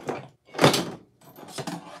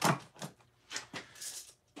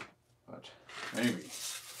 But maybe,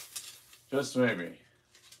 just maybe,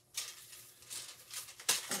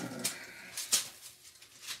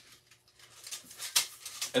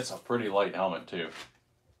 it's a pretty light helmet too.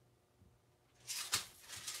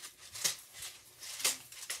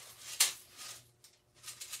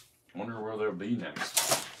 Wonder where they'll be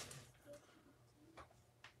next.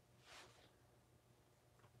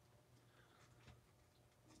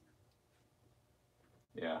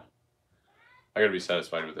 Yeah. I gotta be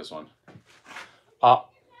satisfied with this one.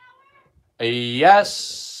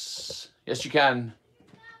 Yes. Yes, you can.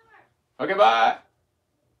 Okay, bye.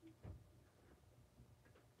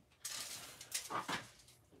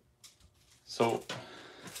 So,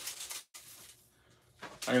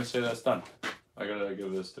 I'm gonna say that's done. I gotta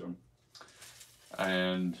give this to him.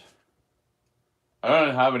 And I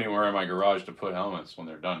don't have anywhere in my garage to put helmets when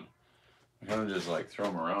they're done. I kind of just like throw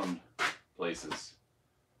them around places.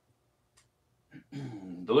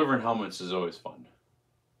 Delivering helmets is always fun.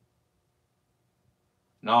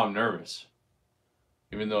 Now I'm nervous.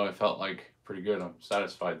 Even though I felt like pretty good, I'm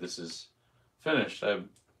satisfied this is finished. I'm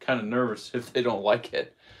kind of nervous if they don't like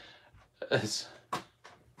it.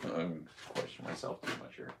 I'm questioning myself too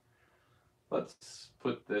much here. Let's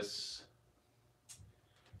put this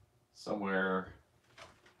somewhere.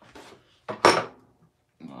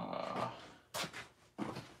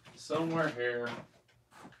 Somewhere here.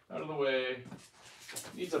 Out of the way.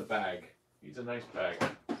 Needs a bag. Needs a nice bag.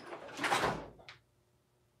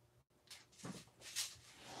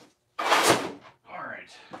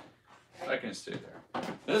 Alright. I can stay there.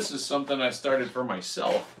 This is something I started for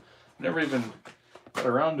myself. Never even got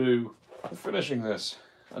around to finishing this.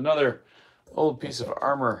 Another old piece of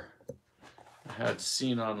armor I had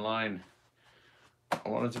seen online. I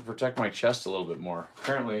wanted to protect my chest a little bit more.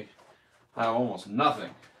 Apparently, I have almost nothing.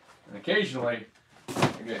 And occasionally,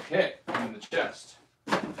 I get hit in the chest.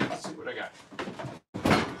 Let's see what I got.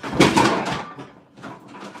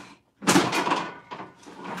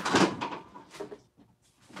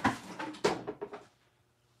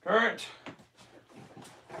 Current,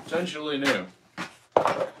 potentially new.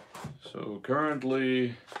 So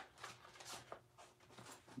currently,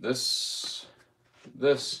 this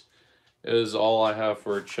is all I have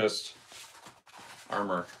for chest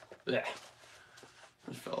armor. Blech.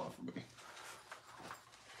 It fell off of me.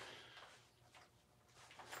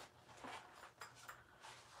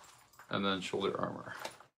 And then shoulder armor.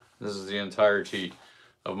 This is the entirety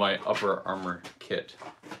of my upper armor kit.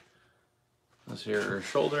 This here are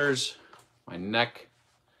shoulders, my neck.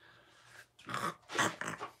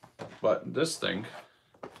 But this thing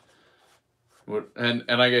would, and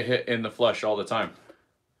I get hit in the flesh all the time.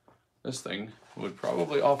 This thing would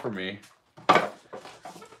probably offer me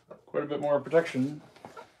quite a bit more protection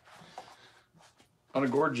on a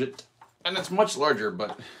gorget. And it's much larger,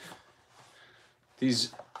 but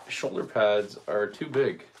these shoulder pads are too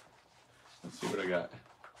big. Let's see what I got.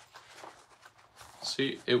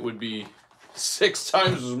 See, it would be 6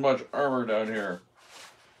 times as much armor down here.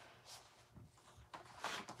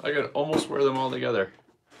 I could almost wear them all together.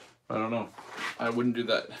 I don't know. I wouldn't do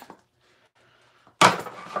that.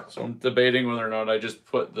 So I'm debating whether or not I just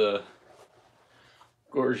put the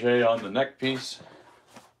gorget on the neck piece.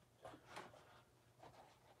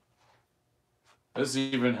 This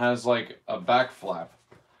even has like a back flap,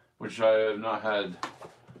 which I have not had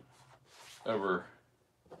ever.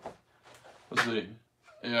 Let's see.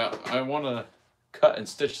 Yeah, I want to cut and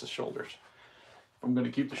stitch the shoulders. If I'm going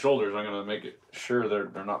to keep the shoulders, I'm going to make it sure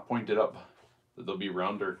they're not pointed up, that they'll be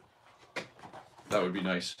rounder. That would be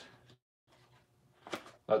nice.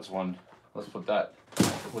 That's one. Let's put that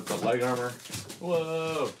with the leg armor.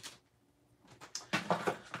 Whoa!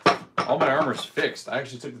 All my armor's fixed. I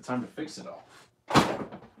actually took the time to fix it all.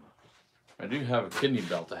 I do have a kidney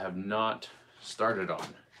belt I have not started on.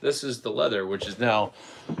 This is the leather, which is now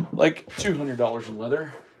like $200 in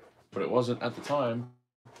leather, but it wasn't at the time.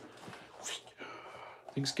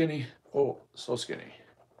 Think skinny. Oh, so skinny.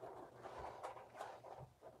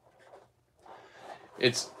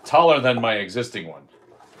 It's taller than my existing one.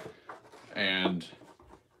 And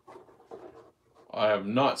I have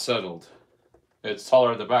not settled. It's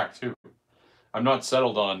taller at the back too. I'm not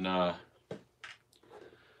settled on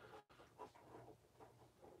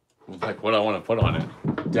like what I want to put on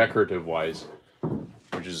it, decorative wise,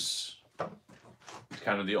 which is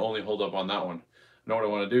kind of the only holdup on that one. I know what I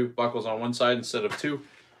want to do. Buckles on one side instead of 2.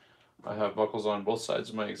 I have buckles on both sides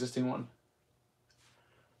of my existing one.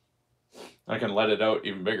 I can let it out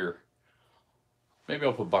even bigger. Maybe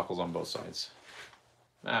I'll put buckles on both sides.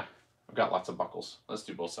 I've got lots of buckles. Let's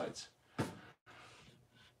do both sides.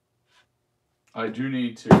 I do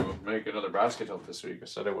need to make another basket hilt this week. I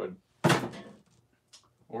said I would.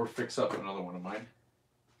 Or fix up another one of mine.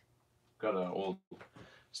 Got an old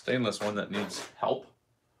stainless one that needs help.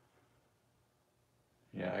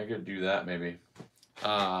 Yeah, I could do that maybe.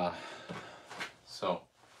 But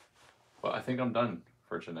I think I'm done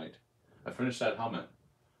for tonight. I finished that helmet.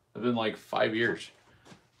 It's been like 5 years.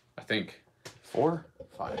 I think 4?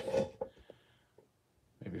 5.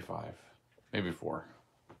 Maybe 5. Maybe 4.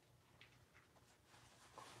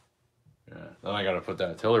 Yeah. Then I gotta put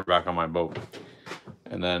that tiller back on my boat.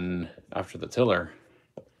 And then after the tiller,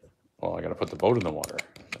 well, I gotta put the boat in the water.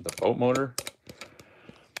 The boat motor.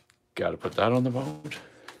 Gotta put that on the boat.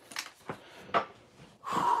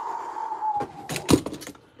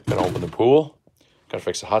 Gotta open the pool. Gotta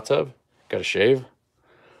fix the hot tub. Gotta shave.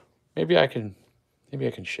 Maybe I can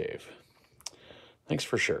shave. Thanks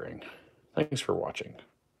for sharing. Thanks for watching.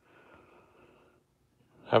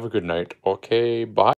 Have a good night. Okay, bye.